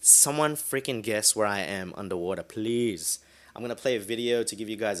 Someone freaking guess where I am underwater, please. I'm gonna play a video to give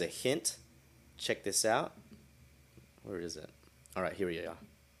you guys a hint. Check this out. Where is it? All right, here we are.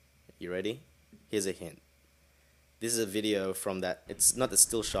 You ready? Here's a hint. This is a video from that. It's not the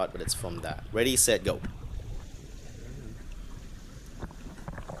still shot, but it's from that. Ready, set, go.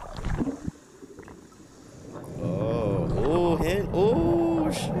 Oh, hint.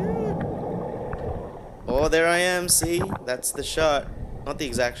 Oh, shit. Oh, there I am. See? That's the shot. Not the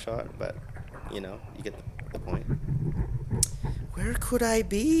exact shot, but, you get the point. Where could I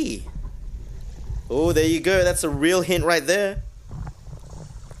be? Oh, there you go. That's a real hint right there.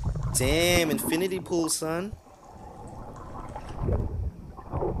 Damn, infinity pool, son.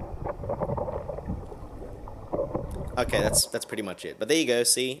 Okay, that's pretty much it. But there you go.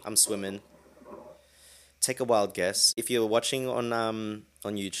 See, I'm swimming. Take a wild guess. If you're watching on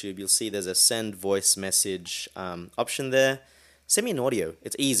YouTube, you'll see there's a send voice message option there. Send me an audio.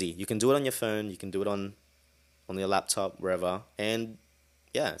 It's easy. You can do it on your phone. You can do it on your laptop, wherever. And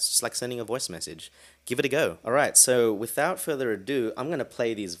yeah, it's just like sending a voice message. Give it a go. All right, so without further ado, I'm going to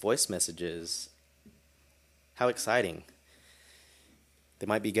play these voice messages. How exciting. There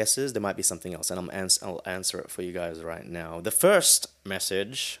might be guesses, there might be something else, and I'll answer it for you guys right now. The first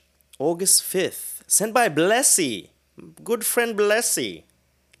message, August 5th, sent by Blessy. Good friend Blessy.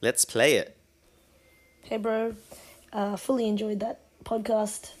 Let's play it. Hey, bro. Fully enjoyed that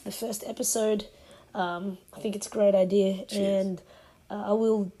podcast, the first episode. I think it's a great idea. Cheers. And I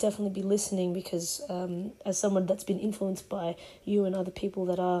will definitely be listening because as someone that's been influenced by you and other people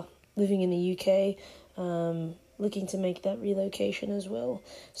that are living in the UK, looking to make that relocation as well.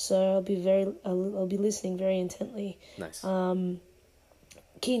 So I'll be listening very intently. Nice.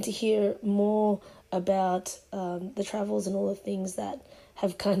 Keen to hear more about the travels and all the things that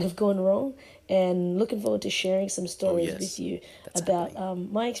have kind of gone wrong, and looking forward to sharing some stories with you about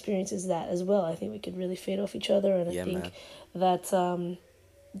my experiences that as well. I think we could really feed off each other, and I think that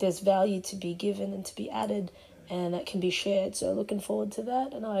there's value to be given and to be added, and that can be shared. So looking forward to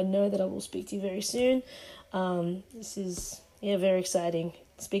that, and I know that I will speak to you very soon. This is very exciting.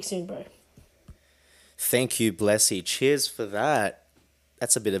 Speak soon, bro. Thank you, Blessy. Cheers for that.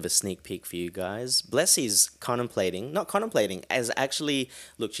 That's a bit of a sneak peek for you guys. Blessy's not contemplating, as actually,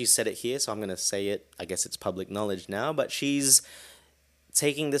 look, she said it here, so I'm going to say it. I guess it's public knowledge now, but she's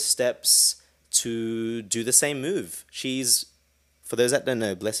taking the steps to do the same move. For those that don't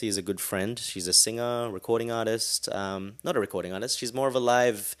know, Blessy is a good friend. She's a singer, recording artist. Not a recording artist. She's more of a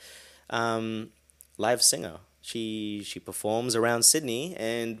live singer. She performs around Sydney,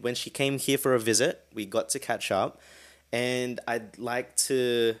 and when she came here for a visit, we got to catch up. And I'd like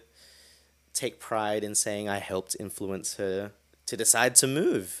to take pride in saying I helped influence her to decide to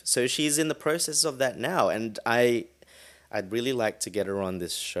move. So she's in the process of that now, and I'd really like to get her on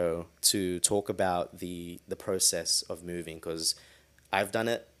this show to talk about the process of moving, because I've done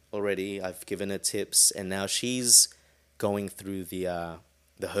it already. I've given her tips, and now she's going through the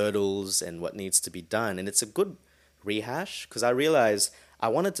hurdles and what needs to be done. And it's a good rehash, because I realized I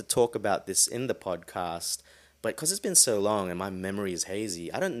wanted to talk about this in the podcast, but because it's been so long and my memory is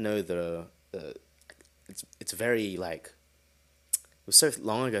hazy, I don't know it's very it was so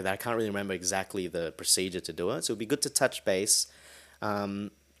long ago that I can't really remember exactly the procedure to do it. So it'd be good to touch base.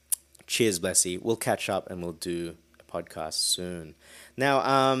 Cheers, Blessy. We'll catch up and we'll do a podcast soon.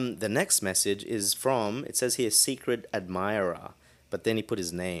 Now, the next message is from, it says here, Secret Admirer, but then he put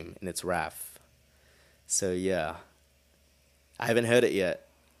his name, and it's Raf. So, yeah. I haven't heard it yet.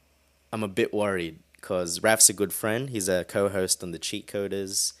 I'm a bit worried, because Raf's a good friend. He's a co-host on the Cheat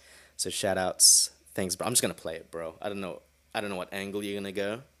Coders. So, shout-outs. Thanks, bro. I'm just going to play it, bro. I don't know what angle you're going to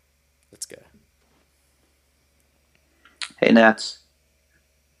go. Let's go. Hey, Nats.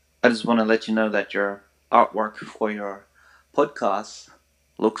 I just want to let you know that your artwork for your podcast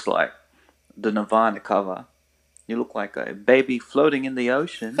looks like the Nirvana cover. You look like a baby floating in the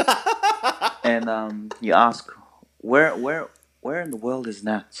ocean. And you ask, where in the world is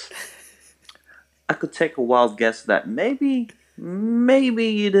Nats? I could take a wild guess that maybe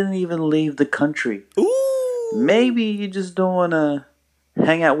you didn't even leave the country. Ooh. Maybe you just don't want to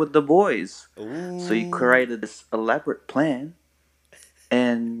hang out with the boys. Ooh. So you created this elaborate plan.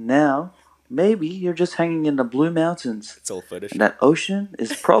 And now, maybe you're just hanging in the Blue Mountains. It's all Photoshop. And that ocean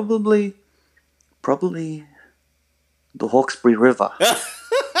is probably the Hawkesbury River.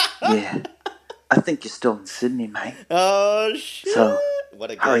 Yeah. I think you're still in Sydney, mate. Oh, shit. So,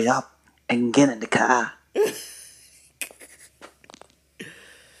 what a hurry guess. up and get in the car.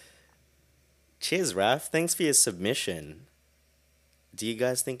 Cheers, Raf. Thanks for your submission. Do you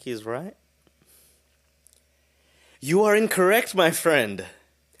guys think he's right? You are incorrect, my friend.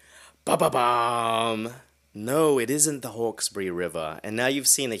 Ba-ba-bam. No, it isn't the Hawkesbury River. And now you've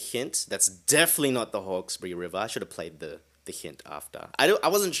seen a hint. That's definitely not the Hawkesbury River. I should have played the hint after. I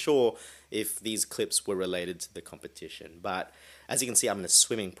wasn't sure if these clips were related to the competition. But as you can see, I'm in a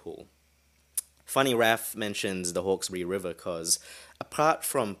swimming pool. Funny Raf mentions the Hawkesbury River because apart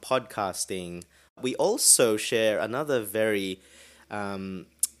from podcasting, we also share another very, pretty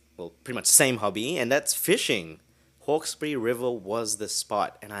much same hobby, and that's fishing. Hawkesbury River was the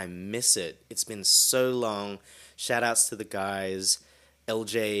spot, and I miss it. It's been so long. Shout outs to the guys,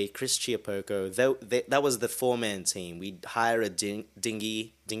 LJ, Chris Chiapoco. That was the four-man team. We'd hire a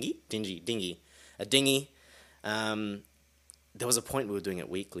dinghy. There was a point we were doing it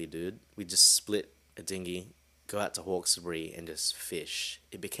weekly, dude. We just split a dinghy, go out to Hawkesbury, and just fish.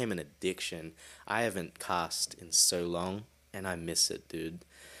 It became an addiction. I haven't cast in so long, and I miss it, dude.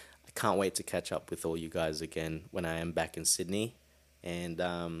 I can't wait to catch up with all you guys again when I am back in Sydney, and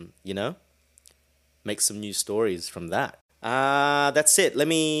make some new stories from that. That's it.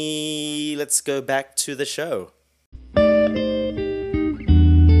 Let's go back to the show.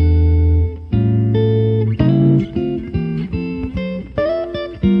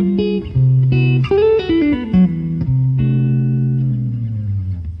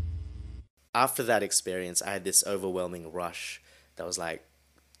 After that experience, I had this overwhelming rush that was like,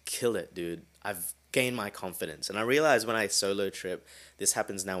 kill it, dude. I've gained my confidence. And I realized when I solo trip, this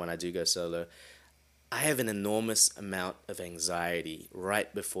happens now when I do go solo, I have an enormous amount of anxiety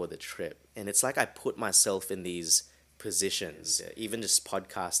right before the trip. And it's like I put myself in these positions, even just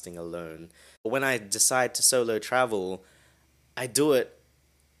podcasting alone. When I decide to solo travel, I do it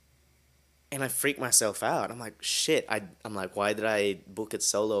and I freak myself out. I'm like, shit. I'm like, why did I book it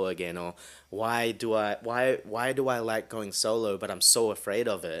solo again? Or why do I like going solo, but I'm so afraid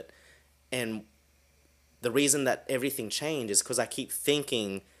of it? And the reason that everything changed is because I keep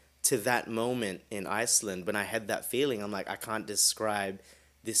thinking to that moment in Iceland when I had that feeling. I'm like, I can't describe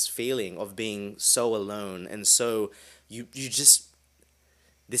this feeling of being so alone. And so you just,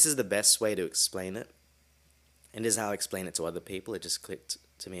 this is the best way to explain it. And this is how I explain it to other people. It just clicked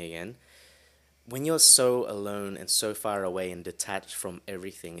to me again. When you're so alone and so far away and detached from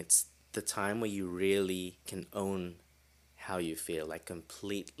everything, it's the time where you really can own how you feel, like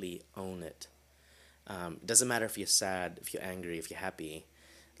completely own it. It doesn't matter if you're sad, if you're angry, if you're happy.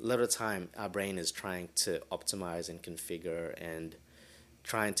 A lot of the time, our brain is trying to optimize and configure and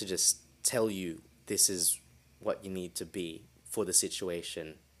trying to just tell you this is what you need to be for the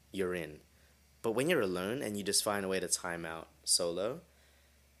situation you're in. But when you're alone and you just find a way to time out solo,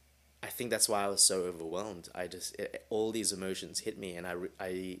 I think that's why I was so overwhelmed. All these emotions hit me, and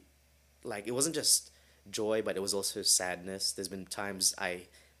I like, it wasn't just joy, but it was also sadness. There's been times I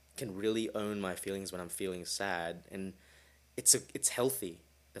can really own my feelings when I'm feeling sad, and it's healthy.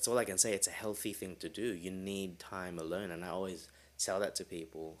 That's all I can say. It's a healthy thing to do. You need time alone, and I always tell that to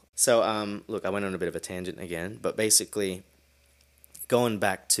people. So, look, I went on a bit of a tangent again, but basically, going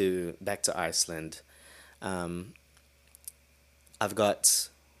back to Iceland, I've got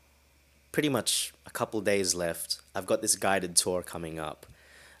pretty much a couple days left. I've got this guided tour coming up,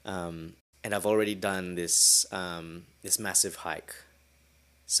 and I've already done this massive hike.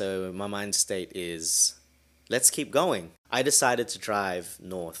 So my mind state is, let's keep going. I decided to drive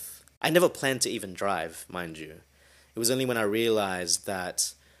north. I never planned to even drive, mind you. It was only when I realized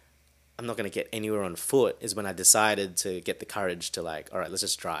that I'm not going to get anywhere on foot is when I decided to get the courage to like, all right, let's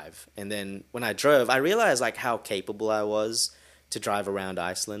just drive. And then when I drove, I realized like how capable I was to drive around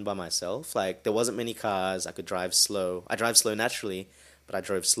Iceland by myself. Like there wasn't many cars. I could drive slow. I drive slow naturally, but I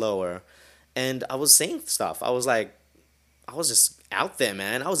drove slower. And I was seeing stuff. I was just out there,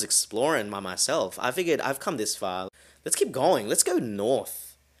 man. I was exploring by myself. I figured I've come this far. Let's keep going. Let's go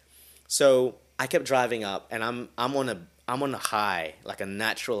north. So I kept driving up, and I'm on a high, like a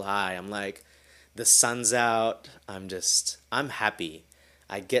natural high. I'm like, the sun's out. I'm happy.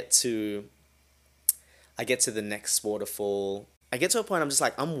 I get to I get to the next waterfall. I get to a point I'm just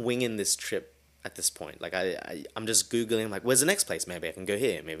like, I'm winging this trip at this point. Like I'm just Googling like, where's the next place? Maybe I can go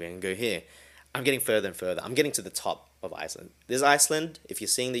here. Maybe I can go here. I'm getting further and further. I'm getting to the top of Iceland. This Iceland, if you're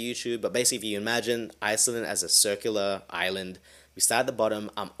seeing the YouTube, but basically if you imagine Iceland as a circular island, we start at the bottom,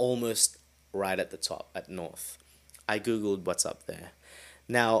 I'm almost right at the top, at north. I Googled what's up there.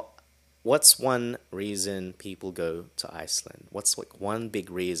 Now, what's one reason people go to Iceland? What's like one big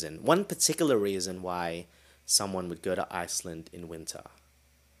reason, one particular reason why someone would go to Iceland in winter?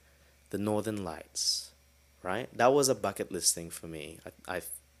 The Northern Lights, right? That was a bucket list thing for me. I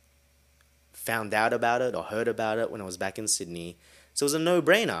found out about it or heard about it when I was back in Sydney. So it was a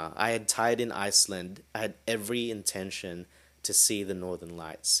no-brainer. I had tied in Iceland. I had every intention to see the Northern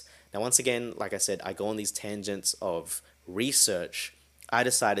Lights. Now, once again, like I said, I go on these tangents of research. I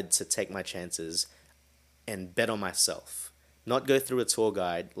decided to take my chances and bet on myself. Not go through a tour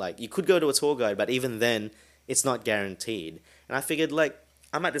guide. Like, you could go to a tour guide, but even then, it's not guaranteed. And I figured, like,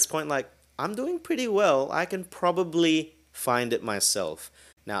 I'm at this point, like, I'm doing pretty well. I can probably find it myself.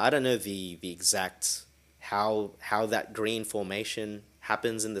 Now, I don't know the exact how that green formation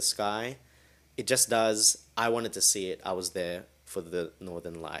happens in the sky. It just does. I wanted to see it. I was there for the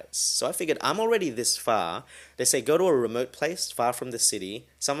Northern Lights. So I figured I'm already this far. They say go to a remote place far from the city.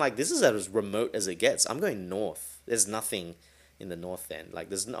 So I'm like, this is as remote as it gets. I'm going north. There's nothing in the north end. Like,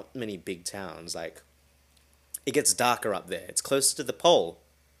 there's not many big towns. Like, it gets darker up there. It's closer to the pole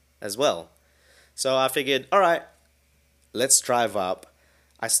as well. So I figured, all right, let's drive up.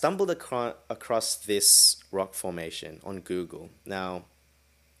 I stumbled across this rock formation on Google. Now,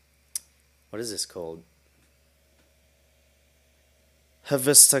 what is this called?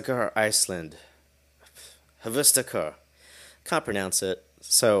 Hvastakur, Iceland. Hvastakur. Can't pronounce it,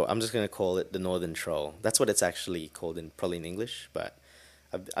 so I'm just going to call it the Northern Troll. That's what it's actually called probably in English, but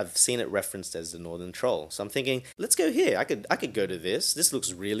I've seen it referenced as the Northern Troll. So I'm thinking, let's go here. I could go to this. This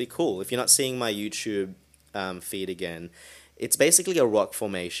looks really cool. If you're not seeing my YouTube feed again, it's basically a rock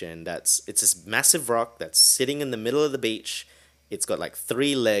formation it's this massive rock that's sitting in the middle of the beach. It's got like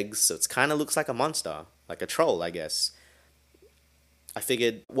 3 legs, so it kind of looks like a monster, like a troll, I guess. I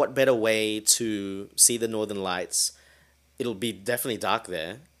figured, what better way to see the Northern Lights? It'll be definitely dark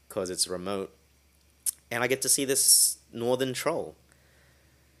there because it's remote, and I get to see this northern troll.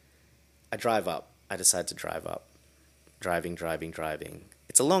 I drive up. I decide to drive up. Driving.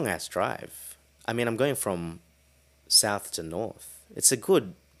 It's a long-ass drive. I mean, I'm going from south to north. It's a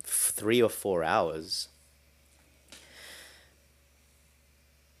good 3 or 4 hours.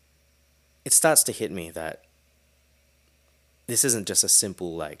 It starts to hit me that this isn't just a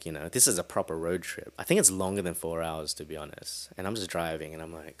simple, like, this is a proper road trip. I think it's longer than 4 hours, to be honest. And I'm just driving, and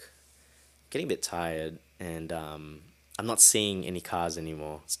I'm like, getting a bit tired, and I'm not seeing any cars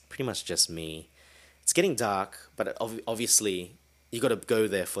anymore. It's pretty much just me. It's getting dark, but obviously, you got to go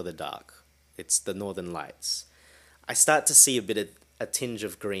there for the dark. It's the Northern Lights. I start to see a tinge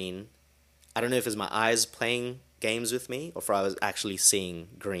of green. I don't know if it's my eyes playing games with me, or if I was actually seeing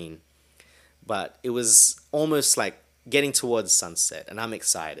green. But it was almost like getting towards sunset, and I'm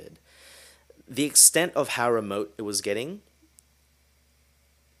excited. The extent of how remote it was getting,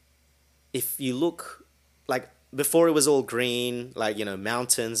 if you look, like, before it was all green, like,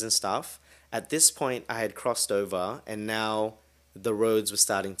 mountains and stuff. At this point, I had crossed over, and now the roads were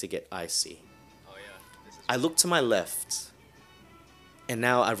starting to get icy. I looked to my left, and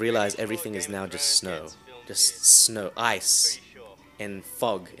now I realize everything is now just snow. Just snow, ice, and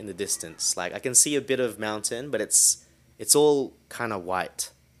fog in the distance. Like, I can see a bit of mountain, but it's all kind of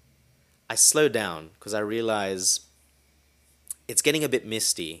white. I slow down because I realize it's getting a bit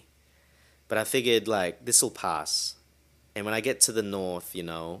misty, but I figured, like, this will pass. And when I get to the north,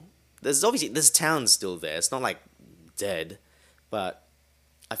 there's towns still there. It's not like dead, but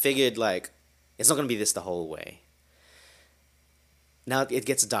I figured, like, it's not going to be this the whole way. Now it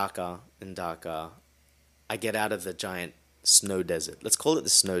gets darker and darker. I get out of the giant snow desert. Let's call it the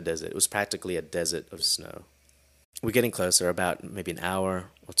snow desert. It was practically a desert of snow. We're getting closer, about maybe an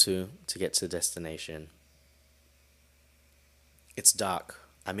hour or 2 to get to the destination. It's dark.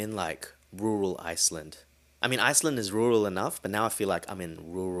 I'm in like rural Iceland. I mean, Iceland is rural enough, but now I feel like I'm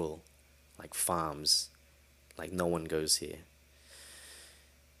in rural, like farms. Like no one goes here.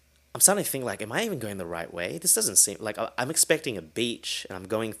 I'm starting to think like, am I even going the right way? This doesn't seem like I'm expecting a beach, and I'm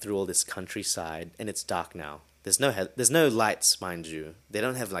going through all this countryside, and it's dark now. There's no lights, mind you. They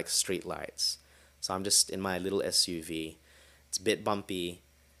don't have like street lights, so I'm just in my little SUV. It's a bit bumpy.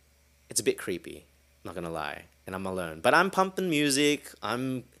 It's a bit creepy. Not gonna lie, and I'm alone. But I'm pumping music.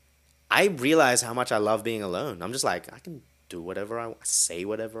 I realize how much I love being alone. I'm just like I can do whatever I want, say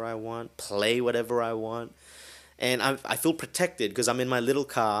whatever I want, play whatever I want. And I feel protected because I'm in my little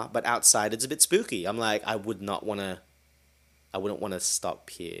car, but outside it's a bit spooky. I'm like, I wouldn't want to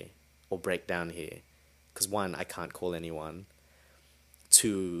stop here or break down here. Because one, I can't call anyone.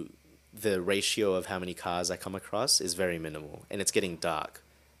 Two, the ratio of how many cars I come across is very minimal. And it's getting dark.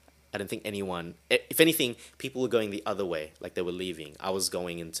 I don't think anyone, if anything, people were going the other way, like they were leaving. I was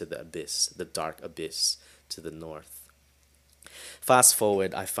going into the abyss, the dark abyss to the north. Fast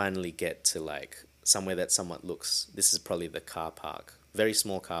forward, I finally get to like somewhere that somewhat looks, this is probably the car park, very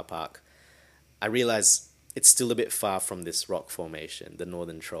small car park. I realize it's still a bit far from this rock formation, the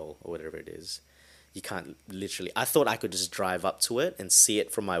Northern Troll or whatever it is. You can't literally, I thought I could just drive up to it and see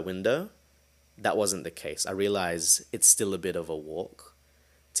it from my window. That wasn't the case. I realize it's still a bit of a walk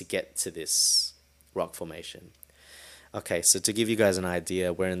to get to this rock formation. Okay, so to give you guys an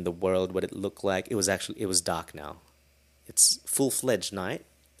idea where in the world what it looked like, it was dark now. It's full-fledged night.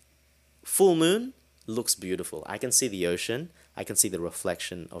 Full moon looks beautiful. I can see the ocean. I can see the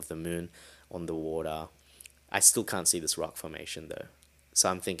reflection of the moon on the water. I still can't see this rock formation though. So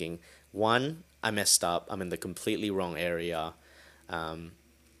I'm thinking, one, I messed up. I'm in the completely wrong area.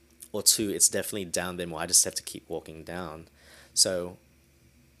 Or two, it's definitely down there more. I just have to keep walking down. So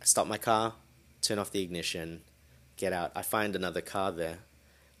I stop my car, turn off the ignition, get out. I find another car there.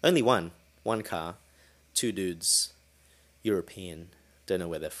 Only one car, two dudes, European, don't know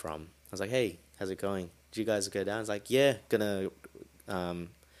where they're from. I was like, hey, how's it going? Did you guys go down? It's like, yeah, gonna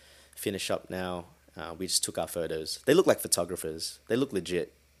finish up now. We just took our photos. They look like photographers. They look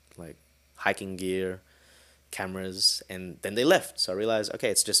legit, like hiking gear, cameras, and then they left. So I realized, okay,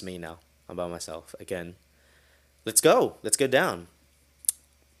 it's just me now. I'm by myself again. Let's go. Let's go down.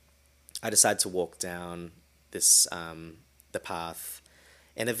 I decided to walk down this the path,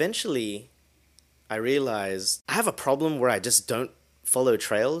 and eventually I realized I have a problem where I just don't follow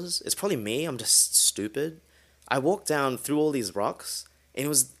trails. It's probably me. I'm just stupid. I walked down through all these rocks, and it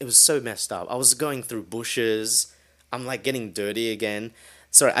was so messed up. I was going through bushes. I'm like getting dirty again.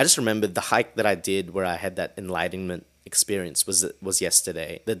 Sorry, I just remembered the hike that I did where I had that enlightenment experience was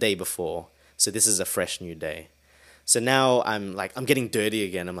yesterday, the day before. So this is a fresh new day. So now I'm getting dirty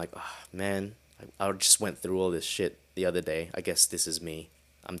again. I'm like, oh man, I just went through all this shit the other day. I guess this is me.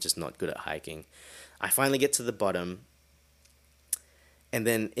 I'm just not good at hiking. I finally get to the bottom, and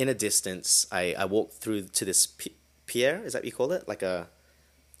then in a distance, I walk through to this pier. Is that what you call it?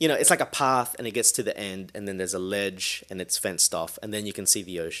 It's like a path, and it gets to the end, and then there's a ledge, and it's fenced off, and then you can see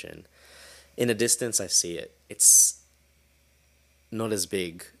the ocean. In a distance, I see it. It's not as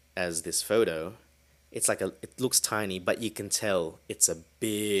big as this photo. It looks tiny, but you can tell it's a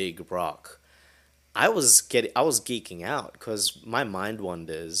big rock. I was geeking out because my mind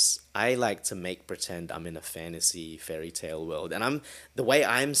wanders. I like to make pretend I'm in a fantasy fairy tale world, and the way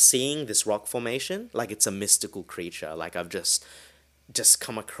I'm seeing this rock formation, like it's a mystical creature. Like I've just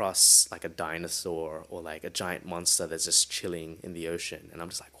come across like a dinosaur or like a giant monster that's just chilling in the ocean, and I'm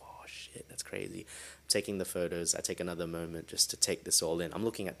just like, whoa, shit, that's crazy. I'm taking the photos. I take another moment just to take this all in. I'm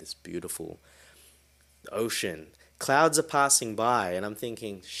looking at this beautiful ocean. Clouds are passing by, and I'm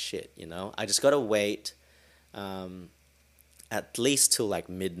thinking, shit, I just gotta wait at least till like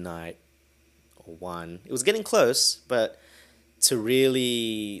midnight or 1. It was getting close, but to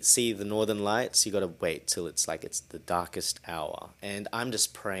really see the northern lights, you gotta wait till it's the darkest hour. And I'm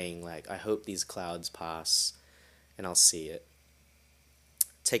just praying, like, I hope these clouds pass and I'll see it.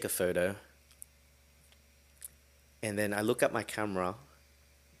 Take a photo. And then I look at my camera,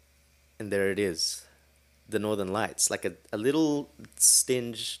 and there it is. The northern lights, like a little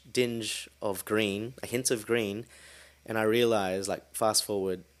dinge of green, a hint of green, and I realize, like, fast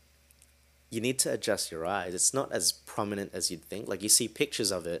forward, you need to adjust your eyes. It's not as prominent as you'd think. Like, you see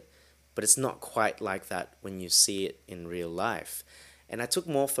pictures of it, but it's not quite like that when you see it in real life. And I took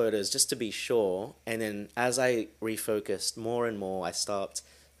more photos just to be sure, and then as I refocused more and more, I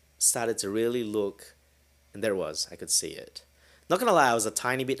started to really look, and there it was. I could see it. Not gonna lie, I was a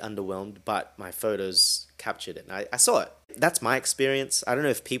tiny bit underwhelmed, but my photos captured it, and I saw it. That's my experience. I don't know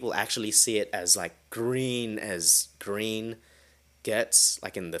if people actually see it as like green as green gets,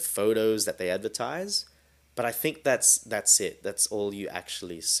 like in the photos that they advertise. But I think that's it. That's all you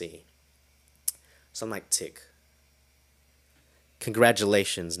actually see. So I'm like, tick.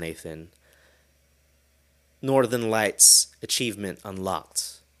 Congratulations, Nathan. Northern Lights achievement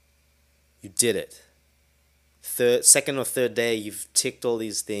unlocked. You did it. Second or third day, you've ticked all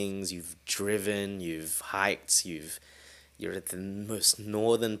these things. You've driven. You've hiked. You're at the most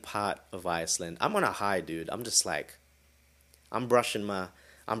northern part of Iceland. I'm on a high, dude. I'm just like, I'm brushing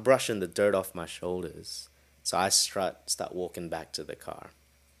the dirt off my shoulders. So I start walking back to the car.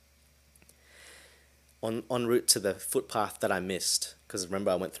 En route to the footpath that I missed, because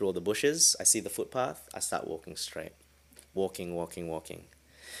remember I went through all the bushes, I see the footpath, I start walking straight. Walking.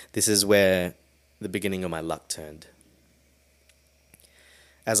 This is where the beginning of my luck turned.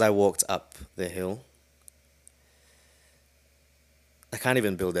 As I walked up the hill, I can't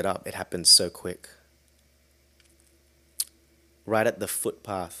even build it up, it happened so quick. Right at the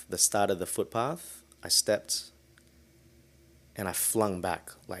footpath, the start of the footpath, I stepped and I flung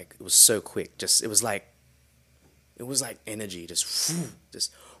back. Like, it was so quick. It was like energy, just,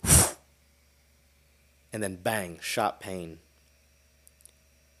 and then bang, sharp pain.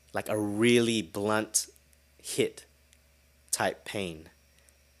 Like a really blunt hit type pain.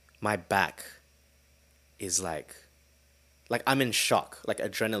 My back is like I'm in shock, like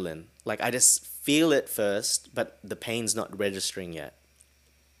adrenaline. Like I just feel it first, but the pain's not registering yet.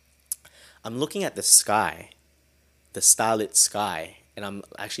 I'm looking at the sky, the starlit sky, and I'm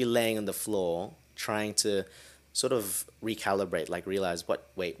actually laying on the floor trying to sort of recalibrate, like realize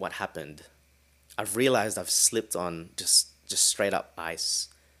what happened. I've realized I've slipped on just straight up ice.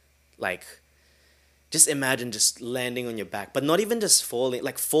 Like, just imagine just landing on your back, but not even just falling,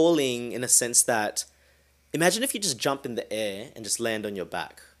 like falling in a sense that, imagine if you just jump in the air and just land on your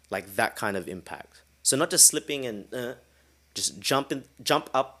back, like that kind of impact. So not just slipping and just jump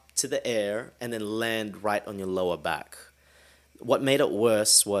up to the air and then land right on your lower back. What made it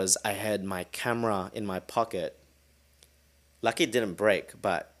worse was I had my camera in my pocket. Lucky it didn't break,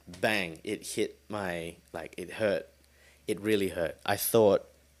 but bang, it hit it hurt. It really hurt. I thought,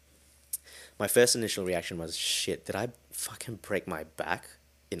 my first initial reaction was, shit, did I fucking break my back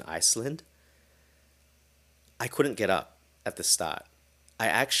in Iceland? I couldn't get up at the start. I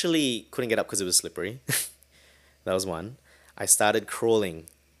actually couldn't get up because it was slippery. That was one. I started crawling.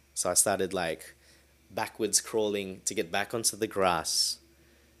 So I started like backwards crawling to get back onto the grass.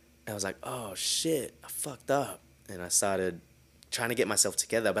 And I was like, oh shit, I fucked up. And I started trying to get myself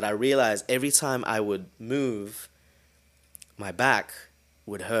together. But I realized every time I would move, my back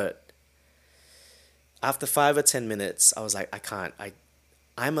would hurt. After 5 or 10 minutes, I was like, I can't.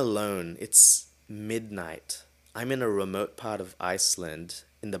 I'm alone. It's midnight. I'm in a remote part of Iceland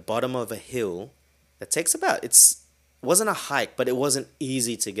in the bottom of a hill that takes it wasn't a hike, but it wasn't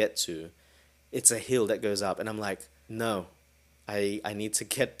easy to get to. It's a hill that goes up. And I'm like, no, I need to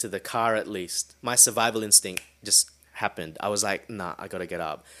get to the car at least. My survival instinct just happened. I was like, nah, I gotta get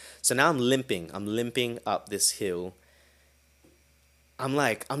up. So now I'm limping up this hill. I'm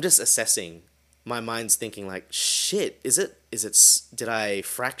just assessing. My mind's thinking like, shit, did I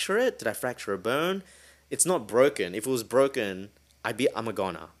fracture it? Did I fracture a bone? It's not broken. If it was broken, I'm a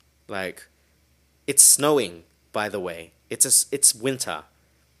goner. Like, it's snowing, by the way. It's winter.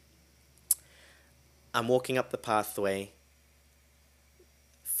 I'm walking up the pathway,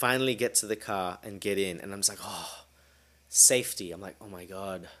 finally get to the car and get in, and I'm just like, oh, safety. I'm like, oh my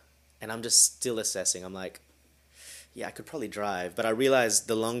God. And I'm just still assessing. I'm like, yeah, I could probably drive. But I realized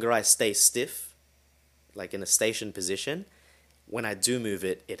the longer I stay stiff, like in a station position, when I do move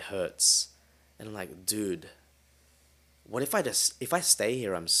it, it hurts. And I'm like, dude, what if I stay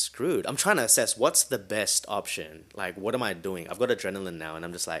here, I'm screwed. I'm trying to assess what's the best option. Like, what am I doing? I've got adrenaline now, and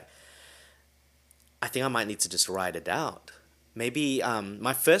I'm just like, I think I might need to just ride it out. Maybe,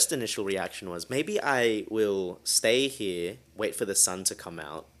 my first initial reaction was, maybe I will stay here, wait for the sun to come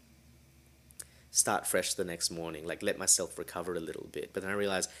out, start fresh the next morning, like let myself recover a little bit. But then I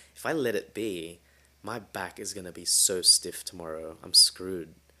realized, if I let it be, my back is going to be so stiff tomorrow. I'm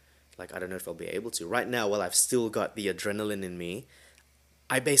screwed. Like, I don't know if I'll be able to. Right now, while I've still got the adrenaline in me,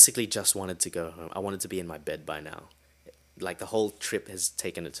 I basically just wanted to go home. I wanted to be in my bed by now. Like, the whole trip has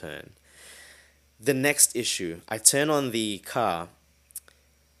taken a turn. The next issue, I turn on the car,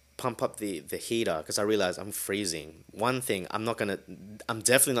 pump up the heater, because I realize I'm freezing. One thing, I'm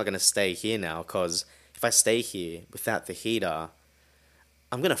definitely not going to stay here now, because if I stay here without the heater,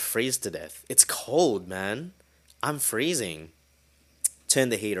 I'm going to freeze to death. It's cold, man. I'm freezing. Turn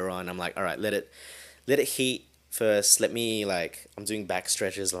the heater on. I'm like, all right, let it heat first. I'm doing back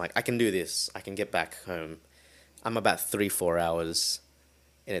stretches. I'm like, I can do this. I can get back home. I'm about 3-4 hours,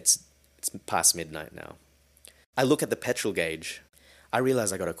 and it's past midnight now. I look at the petrol gauge. I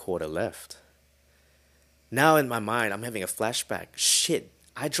realize I got a quarter left. Now in my mind, I'm having a flashback. Shit,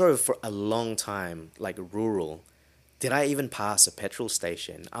 I drove for a long time, like rural. Did I even pass a petrol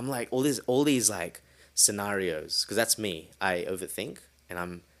station? I'm like all these like scenarios, because that's me. I overthink and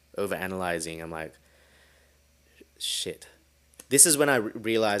I'm overanalyzing. I'm like, shit. This is when I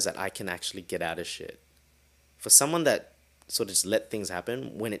realize that I can actually get out of shit. For someone that sort of just let things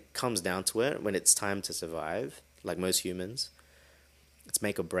happen, when it comes down to it, when it's time to survive, like most humans, it's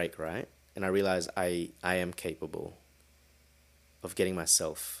make or break, right? And I realize I am capable of getting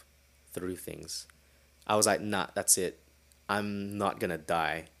myself through things. I was like, nah, that's it. I'm not gonna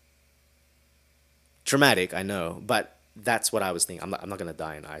die. Dramatic, I know, but that's what I was thinking. I'm not gonna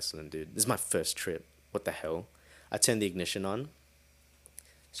die in Iceland, dude. This is my first trip. What the hell? I turned the ignition on,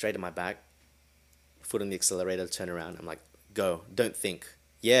 straight in my back, foot on the accelerator, turn around. I'm like, go, don't think.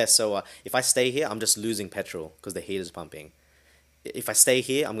 Yeah, so if I stay here, I'm just losing petrol because the heater's pumping. If I stay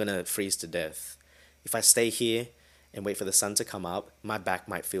here, I'm gonna freeze to death. If I stay here and wait for the sun to come up, my back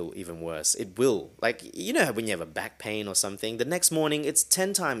might feel even worse. It will. Like, you know when you have a back pain or something, the next morning it's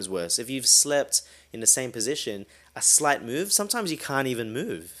 10 times worse. If you've slept in the same position, a slight move, sometimes you can't even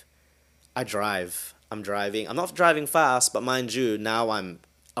move. I drive. I'm driving. I'm not driving fast, but mind you, now I'm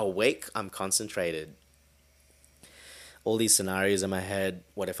awake, I'm concentrated. All these scenarios in my head.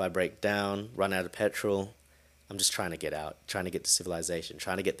 What if I break down, run out of petrol? I'm just trying to get out, trying to get to civilization,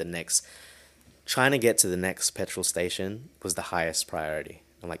 trying to get to the next petrol station was the highest priority.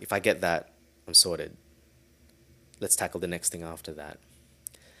 I'm like, if I get that, I'm sorted. Let's tackle the next thing after that.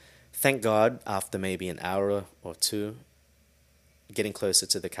 Thank God, after maybe an hour or two, getting closer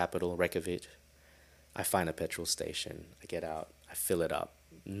to the capital, Reykjavik, I find a petrol station. I get out, I fill it up.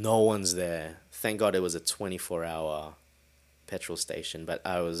 No one's there. Thank God it was a 24-hour petrol station, but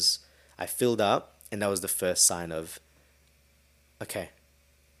I filled up, and that was the first sign of, okay,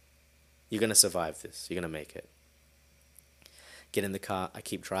 you're going to survive this. You're going to make it. Get in the car. I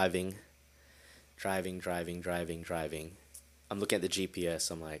keep driving. I'm looking at the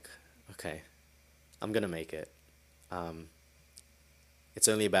GPS. I'm like, okay, I'm going to make it. It's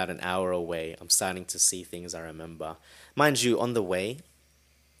only about an hour away. I'm starting to see things I remember. Mind you, on the way,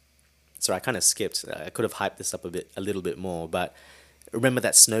 so I kind of skipped. I could have hyped this up a little bit more, but remember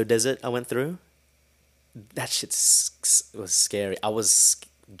that snow desert I went through? That shit was scary. I was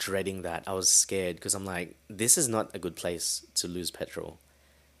dreading that. I was scared because I'm like, this is not a good place to lose petrol.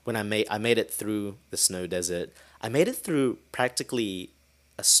 When I made it through the snow desert, I made it through practically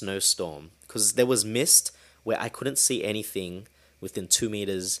a snowstorm because there was mist where I couldn't see anything within 2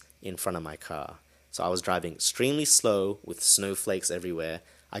 meters in front of my car. So I was driving extremely slow with snowflakes everywhere.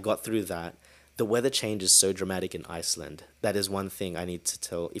 I got through that. The weather change is so dramatic in Iceland. That is one thing I need to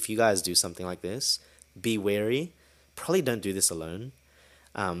tell. If you guys do something like this, be wary. Probably don't do this alone.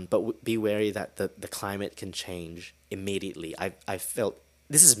 But be wary that the climate can change immediately. I felt,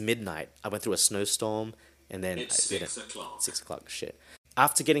 this is midnight. I went through a snowstorm and then it's 6 o'clock. 6 o'clock, shit.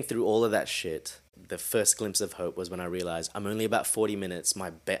 After getting through all of that shit, the first glimpse of hope was when I realized I'm only about 40 minutes.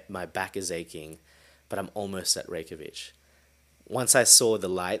 My back is aching, but I'm almost at Reykjavik. Once I saw the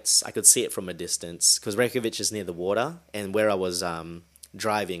lights, I could see it from a distance because Reykjavik is near the water, and where I was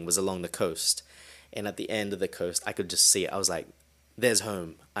driving was along the coast. And at the end of the coast, I could just see it. I was like, there's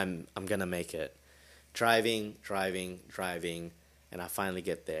home. I'm gonna make it. Driving, and I finally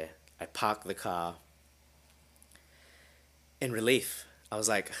get there. I park the car. In relief, I was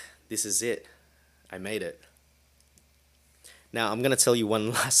like, this is it. I made it. Now, I'm gonna tell you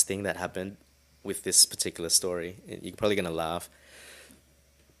one last thing that happened with this particular story. You're probably gonna laugh.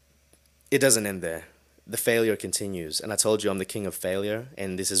 It doesn't end there. The failure continues. And I told you I'm the king of failure,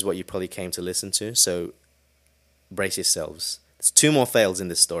 and this is what you probably came to listen to, so brace yourselves. There's 2 more fails in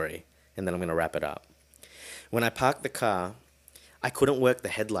this story, and then I'm going to wrap it up. When I parked the car, I couldn't work the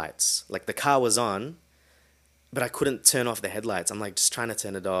headlights. Like, the car was on, but I couldn't turn off the headlights. I'm like, just trying to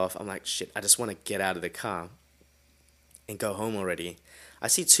turn it off. I'm like, shit, I just want to get out of the car and go home already. I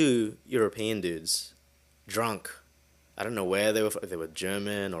see 2 European dudes, drunk. I don't know where they were, if they were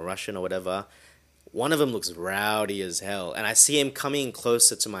German or Russian or whatever. One of them looks rowdy as hell, and I see him coming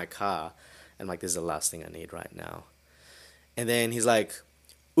closer to my car, and I'm like, this is the last thing I need right now. And then he's like,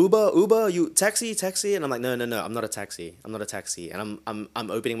 Uber, you taxi, and I'm like, no, I'm not a taxi, and I'm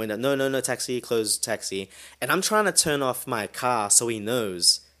opening window, no, taxi, close taxi, and I'm trying to turn off my car so he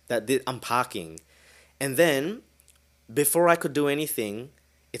knows that I'm parking, and then before I could do anything,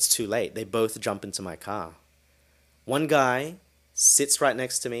 it's too late. They both jump into my car. One guy sits right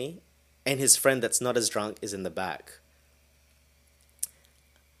next to me, and his friend that's not as drunk is in the back.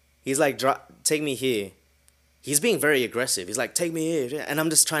 He's like, take me here. He's being very aggressive. He's like, take me here, and I'm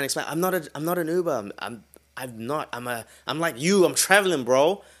just trying to explain. I'm not an Uber. I'm like you. I'm traveling,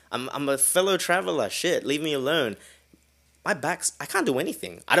 bro. I'm a fellow traveler. Shit, leave me alone. I can't do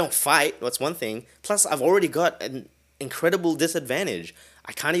anything. I don't fight. That's one thing. Plus, I've already got an incredible disadvantage.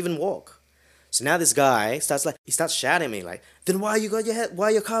 I can't even walk. So now this guy starts shouting at me like, then why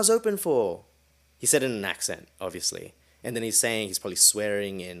your car's open for? He said it in an accent, obviously. And then he's probably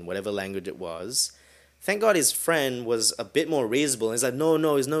swearing in whatever language it was. Thank God his friend was a bit more reasonable. He's like,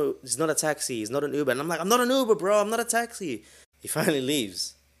 no, he's not a taxi. He's not an Uber. And I'm like, I'm not an Uber, bro. I'm not a taxi. He finally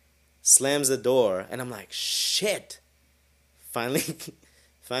leaves, slams the door, and I'm like, shit.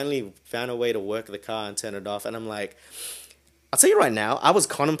 Finally found a way to work the car and turn it off. And I'm like, I'll tell you right now, I was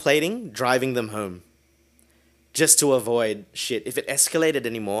contemplating driving them home just to avoid shit. If it escalated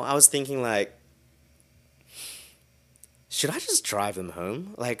anymore, I was thinking like, should I just drive them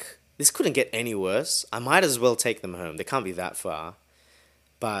home? Like, this couldn't get any worse. I might as well take them home. They can't be that far.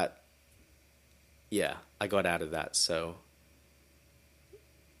 But yeah, I got out of that, so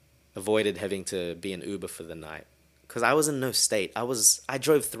avoided having to be an Uber for the night. Because I was in no state. I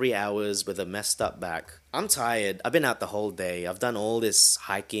drove 3 hours with a messed up back. I'm tired. I've been out the whole day. I've done all this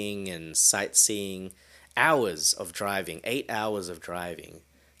hiking and sightseeing. Hours of driving. 8 hours of driving.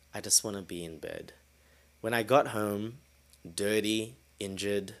 I just want to be in bed. When I got home, dirty,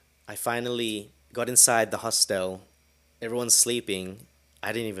 injured, I finally got inside the hostel. Everyone's sleeping.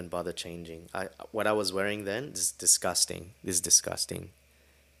 I didn't even bother changing. What I was wearing then is disgusting. This is disgusting.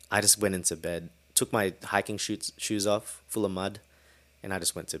 I just went into bed. Took my hiking shoes off, full of mud, and I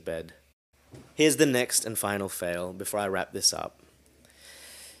just went to bed. Here's the next and final fail before I wrap this up.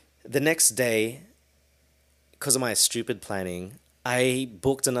 The next day, because of my stupid planning, I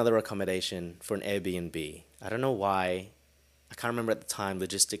booked another accommodation for an Airbnb. I don't know why. I can't remember at the time.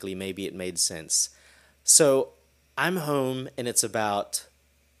 Logistically, maybe it made sense. So I'm home and it's about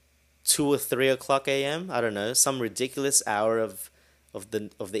 2 or 3 o'clock a.m. I don't know, some ridiculous hour of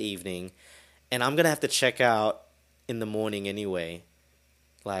the evening. And I'm going to have to check out in the morning anyway,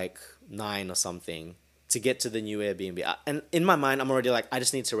 like 9 or something, to get to the new Airbnb. And in my mind, I'm already like, I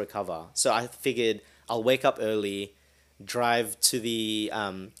just need to recover. So I figured I'll wake up early, drive to the...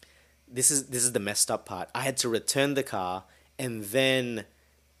 This is the messed up part. I had to return the car and then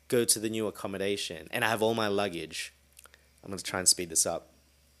go to the new accommodation. And I have all my luggage. I'm going to try and speed this up.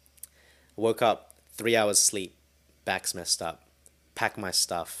 I woke up, 3 hours sleep, back's messed up, pack my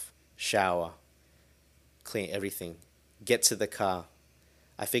stuff, shower, clean everything, get to the car.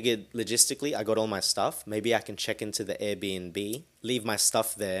 I figured logistically I got all my stuff. Maybe I can check into the Airbnb, leave my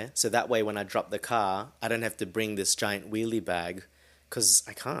stuff there, so that way when I drop the car, I don't have to bring this giant wheelie bag, because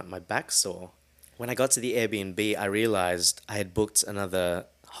I can't, my back's sore. When I got to the Airbnb, I realized I had booked another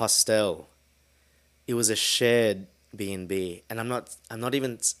hostel. It was a shared B&B, and I'm not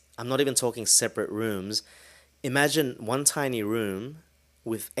even talking separate rooms. Imagine one tiny room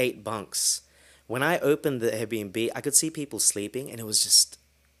with 8 bunks. When I opened the Airbnb, I could see people sleeping, and it was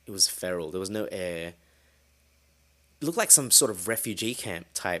feral. There was no air. It looked like some sort of refugee camp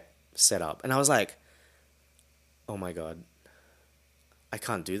type setup. And I was like, oh my God, I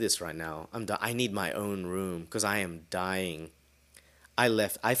can't do this right now. I need my own room because I am dying.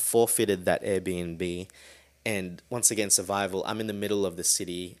 I forfeited that Airbnb. And once again, survival. I'm in the middle of the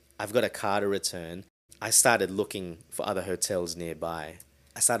city. I've got a car to return. I started looking for other hotels nearby.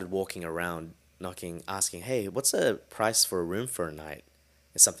 I started walking around, knocking, asking, hey, what's the price for a room for a night?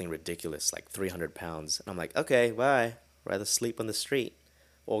 It's something ridiculous, like £300. And I'm like, okay, bye. Rather sleep on the street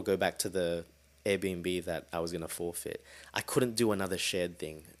or go back to the Airbnb that I was going to forfeit. I couldn't do another shared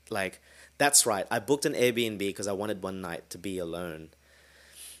thing. Like, that's right. I booked an Airbnb because I wanted one night to be alone.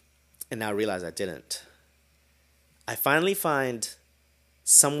 And now I realize I didn't. I finally find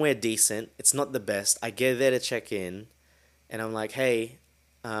somewhere decent. It's not the best. I get there to check in and I'm like, hey,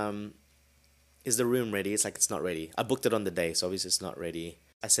 is the room ready? It's like, it's not ready. I booked it on the day, so obviously it's not ready.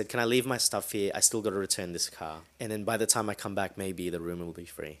 I said, can I leave my stuff here? I still got to return this car. And then by the time I come back, maybe the room will be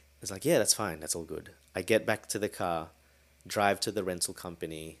free. It's like, yeah, that's fine. That's all good. I get back to the car, drive to the rental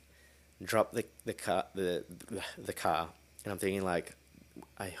company, drop the car, and I'm thinking like,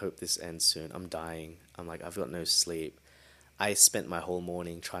 I hope this ends soon. I'm dying. I'm like, I've got no sleep. I spent my whole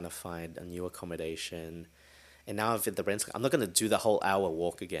morning trying to find a new accommodation. And now I'm at the rental. I'm not going to do the whole hour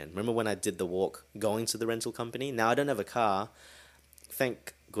walk again. Remember when I did the walk going to the rental company? Now I don't have a car.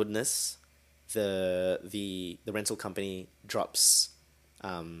 Thank goodness the rental company drops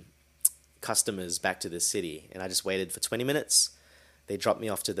customers back to the city. And I just waited for 20 minutes. They dropped me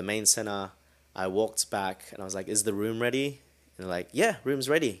off to the main center. I walked back and I was like, is the room ready? And they're like, yeah, room's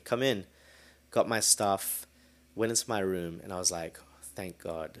ready. Come in. Got my stuff, went into my room, and I was like, thank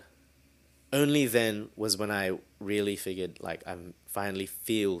God. Only then was when I really figured, like, I'm finally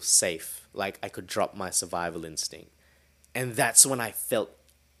feel safe. Like, I could drop my survival instinct. And that's when I felt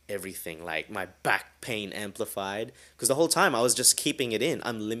everything, like my back pain amplified. Because the whole time I was just keeping it in.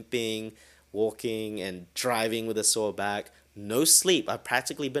 I'm limping, walking, and driving with a sore back. No sleep. I've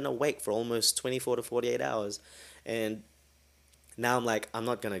practically been awake for almost 24 to 48 hours. And now I'm like, I'm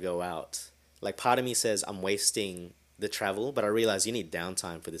not going to go out. Like, part of me says I'm wasting the travel, but I realize you need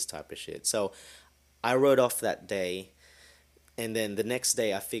downtime for this type of shit. So I rode off that day, and then the next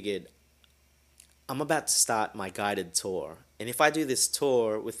day I figured I'm about to start my guided tour. And if I do this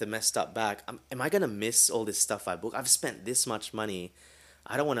tour with the messed up back, am I going to miss all this stuff I booked? I've spent this much money.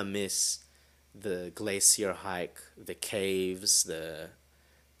 I don't want to miss the glacier hike, the caves,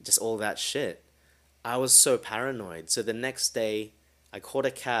 just all that shit. I was so paranoid. So the next day, I called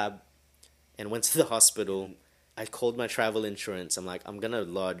a cab and went to the hospital. I called my travel insurance. I'm like, I'm going to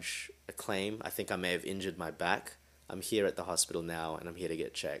lodge a claim. I think I may have injured my back. I'm here at the hospital now, and I'm here to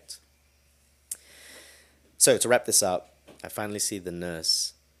get checked. So to wrap this up, I finally see the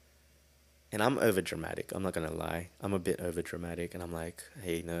nurse. And I'm over dramatic. I'm not going to lie. I'm a bit over dramatic. And I'm like,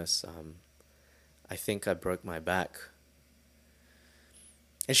 hey, nurse, I think I broke my back.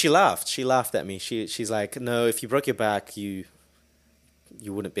 And she laughed. She laughed at me. She's like, no, if you broke your back, you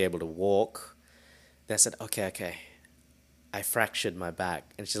wouldn't be able to walk. Then I said, okay. I fractured my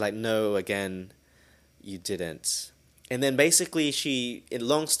back. And she's like, no, again, you didn't. And then basically in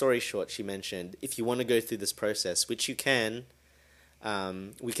long story short, she mentioned, if you want to go through this process, which you can,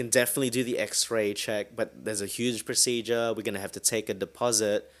 we can definitely do the x-ray check, but there's a huge procedure. We're going to have to take a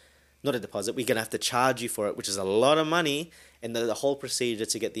deposit. Not a deposit. We're going to have to charge you for it, which is a lot of money. And the whole procedure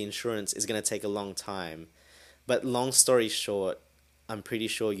to get the insurance is going to take a long time. But long story short, I'm pretty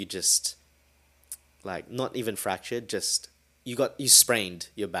sure you just, like, not even fractured, just, you sprained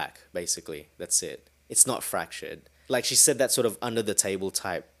your back, basically. That's it. It's not fractured. Like, she said that sort of under the table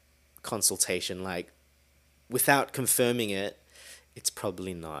type consultation, like, without confirming it, it's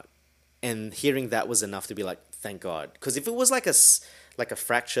probably not. And hearing that was enough to be like, thank God. Because if it was like a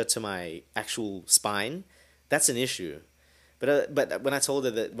fracture to my actual spine, that's an issue. But when I told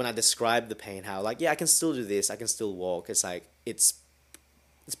her that, when I described the pain, how, like, yeah, I can still do this, I can still walk, it's like, it's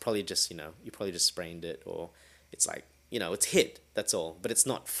probably just, you probably just sprained it, or it's like, it's hit, that's all, but it's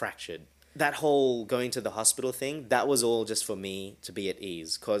not fractured. That whole going to the hospital thing, that was all just for me to be at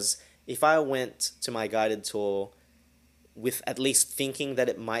ease. Because if I went to my guided tour with at least thinking that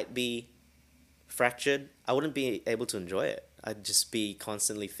it might be fractured, I wouldn't be able to enjoy it. I'd just be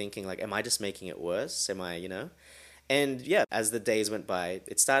constantly thinking, like, am I just making it worse? Am I, And yeah, as the days went by,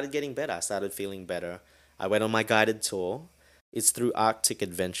 it started getting better. I started feeling better. I went on my guided tour. It's through Arctic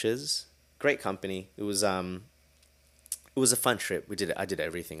Adventures. Great company. It was a fun trip. I did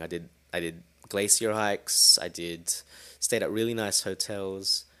everything. I did glacier hikes. Stayed at really nice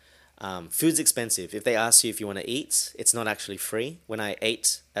hotels. Food's expensive. If they ask you if you want to eat, it's not actually free. When I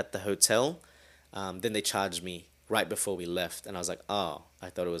ate at the hotel, then they charged me right before we left. And I was like, oh, I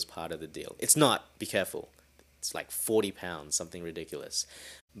thought it was part of the deal. It's not. Be careful. It's like £40, something ridiculous.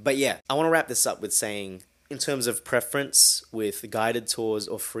 But yeah, I want to wrap this up with saying, in terms of preference with guided tours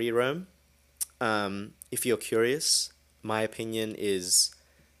or free roam, if you're curious, my opinion is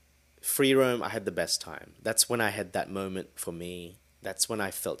free roam, I had the best time. That's when I had that moment for me. That's when I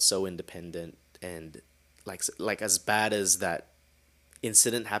felt so independent, and like as bad as that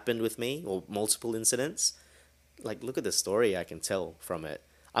incident happened with me, or multiple incidents, like, look at the story I can tell from it.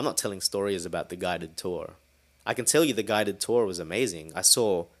 I'm not telling stories about the guided tour. I can tell you the guided tour was amazing. I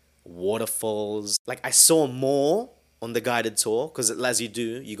saw waterfalls. Like, I saw more on the guided tour, because as you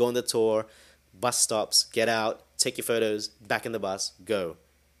do, you go on the tour, bus stops, get out, take your photos, back in the bus, go.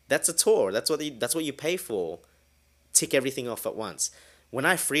 That's a tour. That's what you pay for. Tick everything off at once. When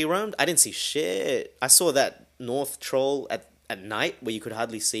I free roamed, I didn't see shit. I saw that North Troll at night where you could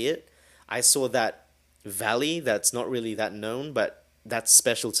hardly see it. I saw that valley that's not really that known, but that's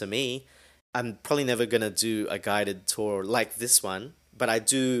special to me. I'm probably never going to do a guided tour like this one, but I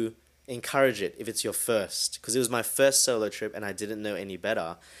do encourage it if it's your first, because it was my first solo trip and I didn't know any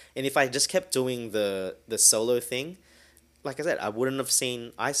better. And if I just kept doing the solo thing, like I said, I wouldn't have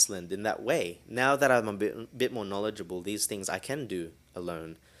seen Iceland in that way. Now that I'm a bit more knowledgeable, these things I can do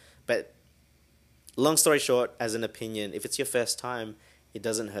alone. But long story short, as an opinion, if it's your first time, it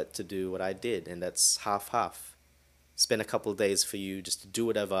doesn't hurt to do what I did, and that's half-half. Spend a couple of days for you just to do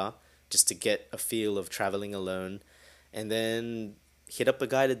whatever, just to get a feel of traveling alone, and then hit up a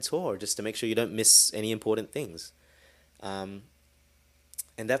guided tour just to make sure you don't miss any important things. And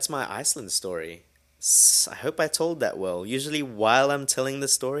that's my Iceland story. I hope I told that well. Usually, while I'm telling the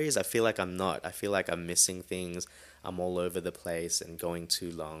stories, I feel like I'm not. I feel like I'm missing things. I'm all over the place and going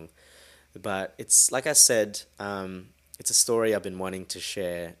too long. But it's like I said, it's a story I've been wanting to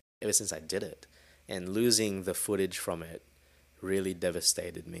share ever since I did it. And losing the footage from it really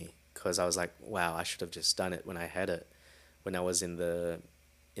devastated me because I was like, wow, I should have just done it when I had it, when I was in the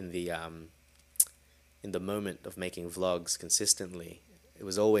in the moment of making vlogs consistently. It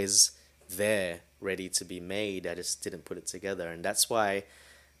was always there, ready to be made. I just didn't put it together. And that's why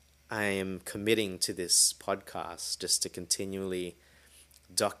I am committing to this podcast, just to continually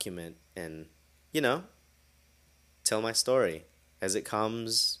document and, you know, tell my story as it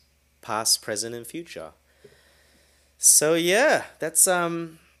comes, past, present, and future. So yeah, that's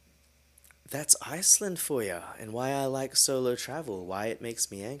Iceland for you, and why I like solo travel, why it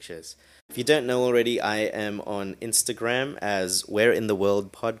makes me anxious. If you don't know already, I am on Instagram as Where in the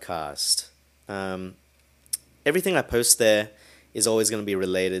World Podcast. Everything I post there is always going to be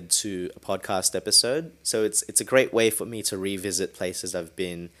related to a podcast episode, so it's a great way for me to revisit places I've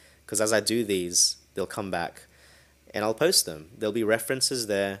been, because as I do these, they'll come back, and I'll post them. There'll be references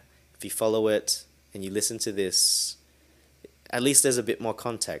there. If you follow it and you listen to this, at least there's a bit more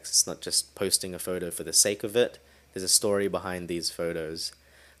context. It's not just posting a photo for the sake of it. There's a story behind these photos.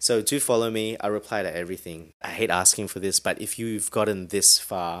 So do follow me. I reply to everything. I hate asking for this, but if you've gotten this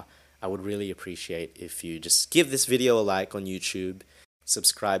far, I would really appreciate if you just give this video a like on YouTube,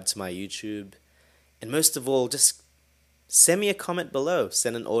 subscribe to my YouTube, and most of all, just send me a comment below.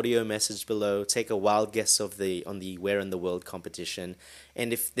 Send an audio message below. Take a wild guess on the Where in the World competition.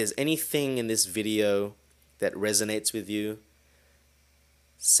 And if there's anything in this video that resonates with you,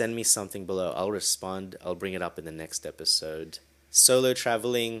 send me something below. I'll respond. I'll bring it up in the next episode. Solo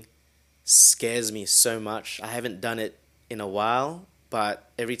traveling scares me so much. I haven't done it in a while,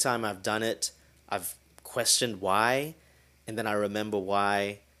 but every time I've done it, I've questioned why, and then I remember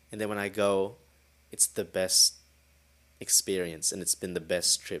why, and then when I go, it's the best experience, and it's been the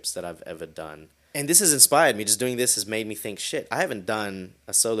best trips that I've ever done. And this has inspired me. Just doing this has made me think, shit, I haven't done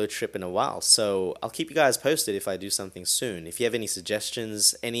a solo trip in a while. So I'll keep you guys posted if I do something soon. If you have any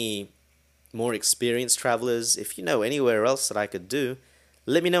suggestions, any more experienced travelers, if you know anywhere else that I could do,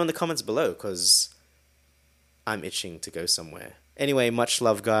 let me know in the comments below, because I'm itching to go somewhere. Anyway, much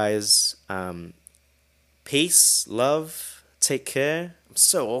love, guys. Peace, love, take care. I'm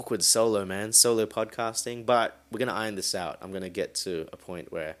so awkward solo, man. Solo podcasting, but we're going to iron this out. I'm going to get to a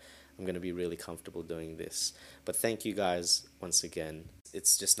point where I'm going to be really comfortable doing this. But thank you guys once again.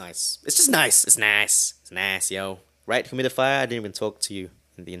 It's just nice. It's just nice. It's nice. It's nice, yo. Right, humidifier? I didn't even talk to you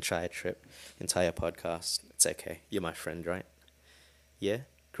in the entire trip, entire podcast. It's okay. You're my friend, right? Yeah?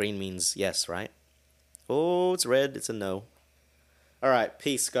 Green means yes, right? Oh, it's red. It's a no. All right,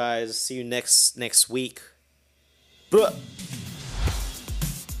 peace, guys. See you next week. Bruh.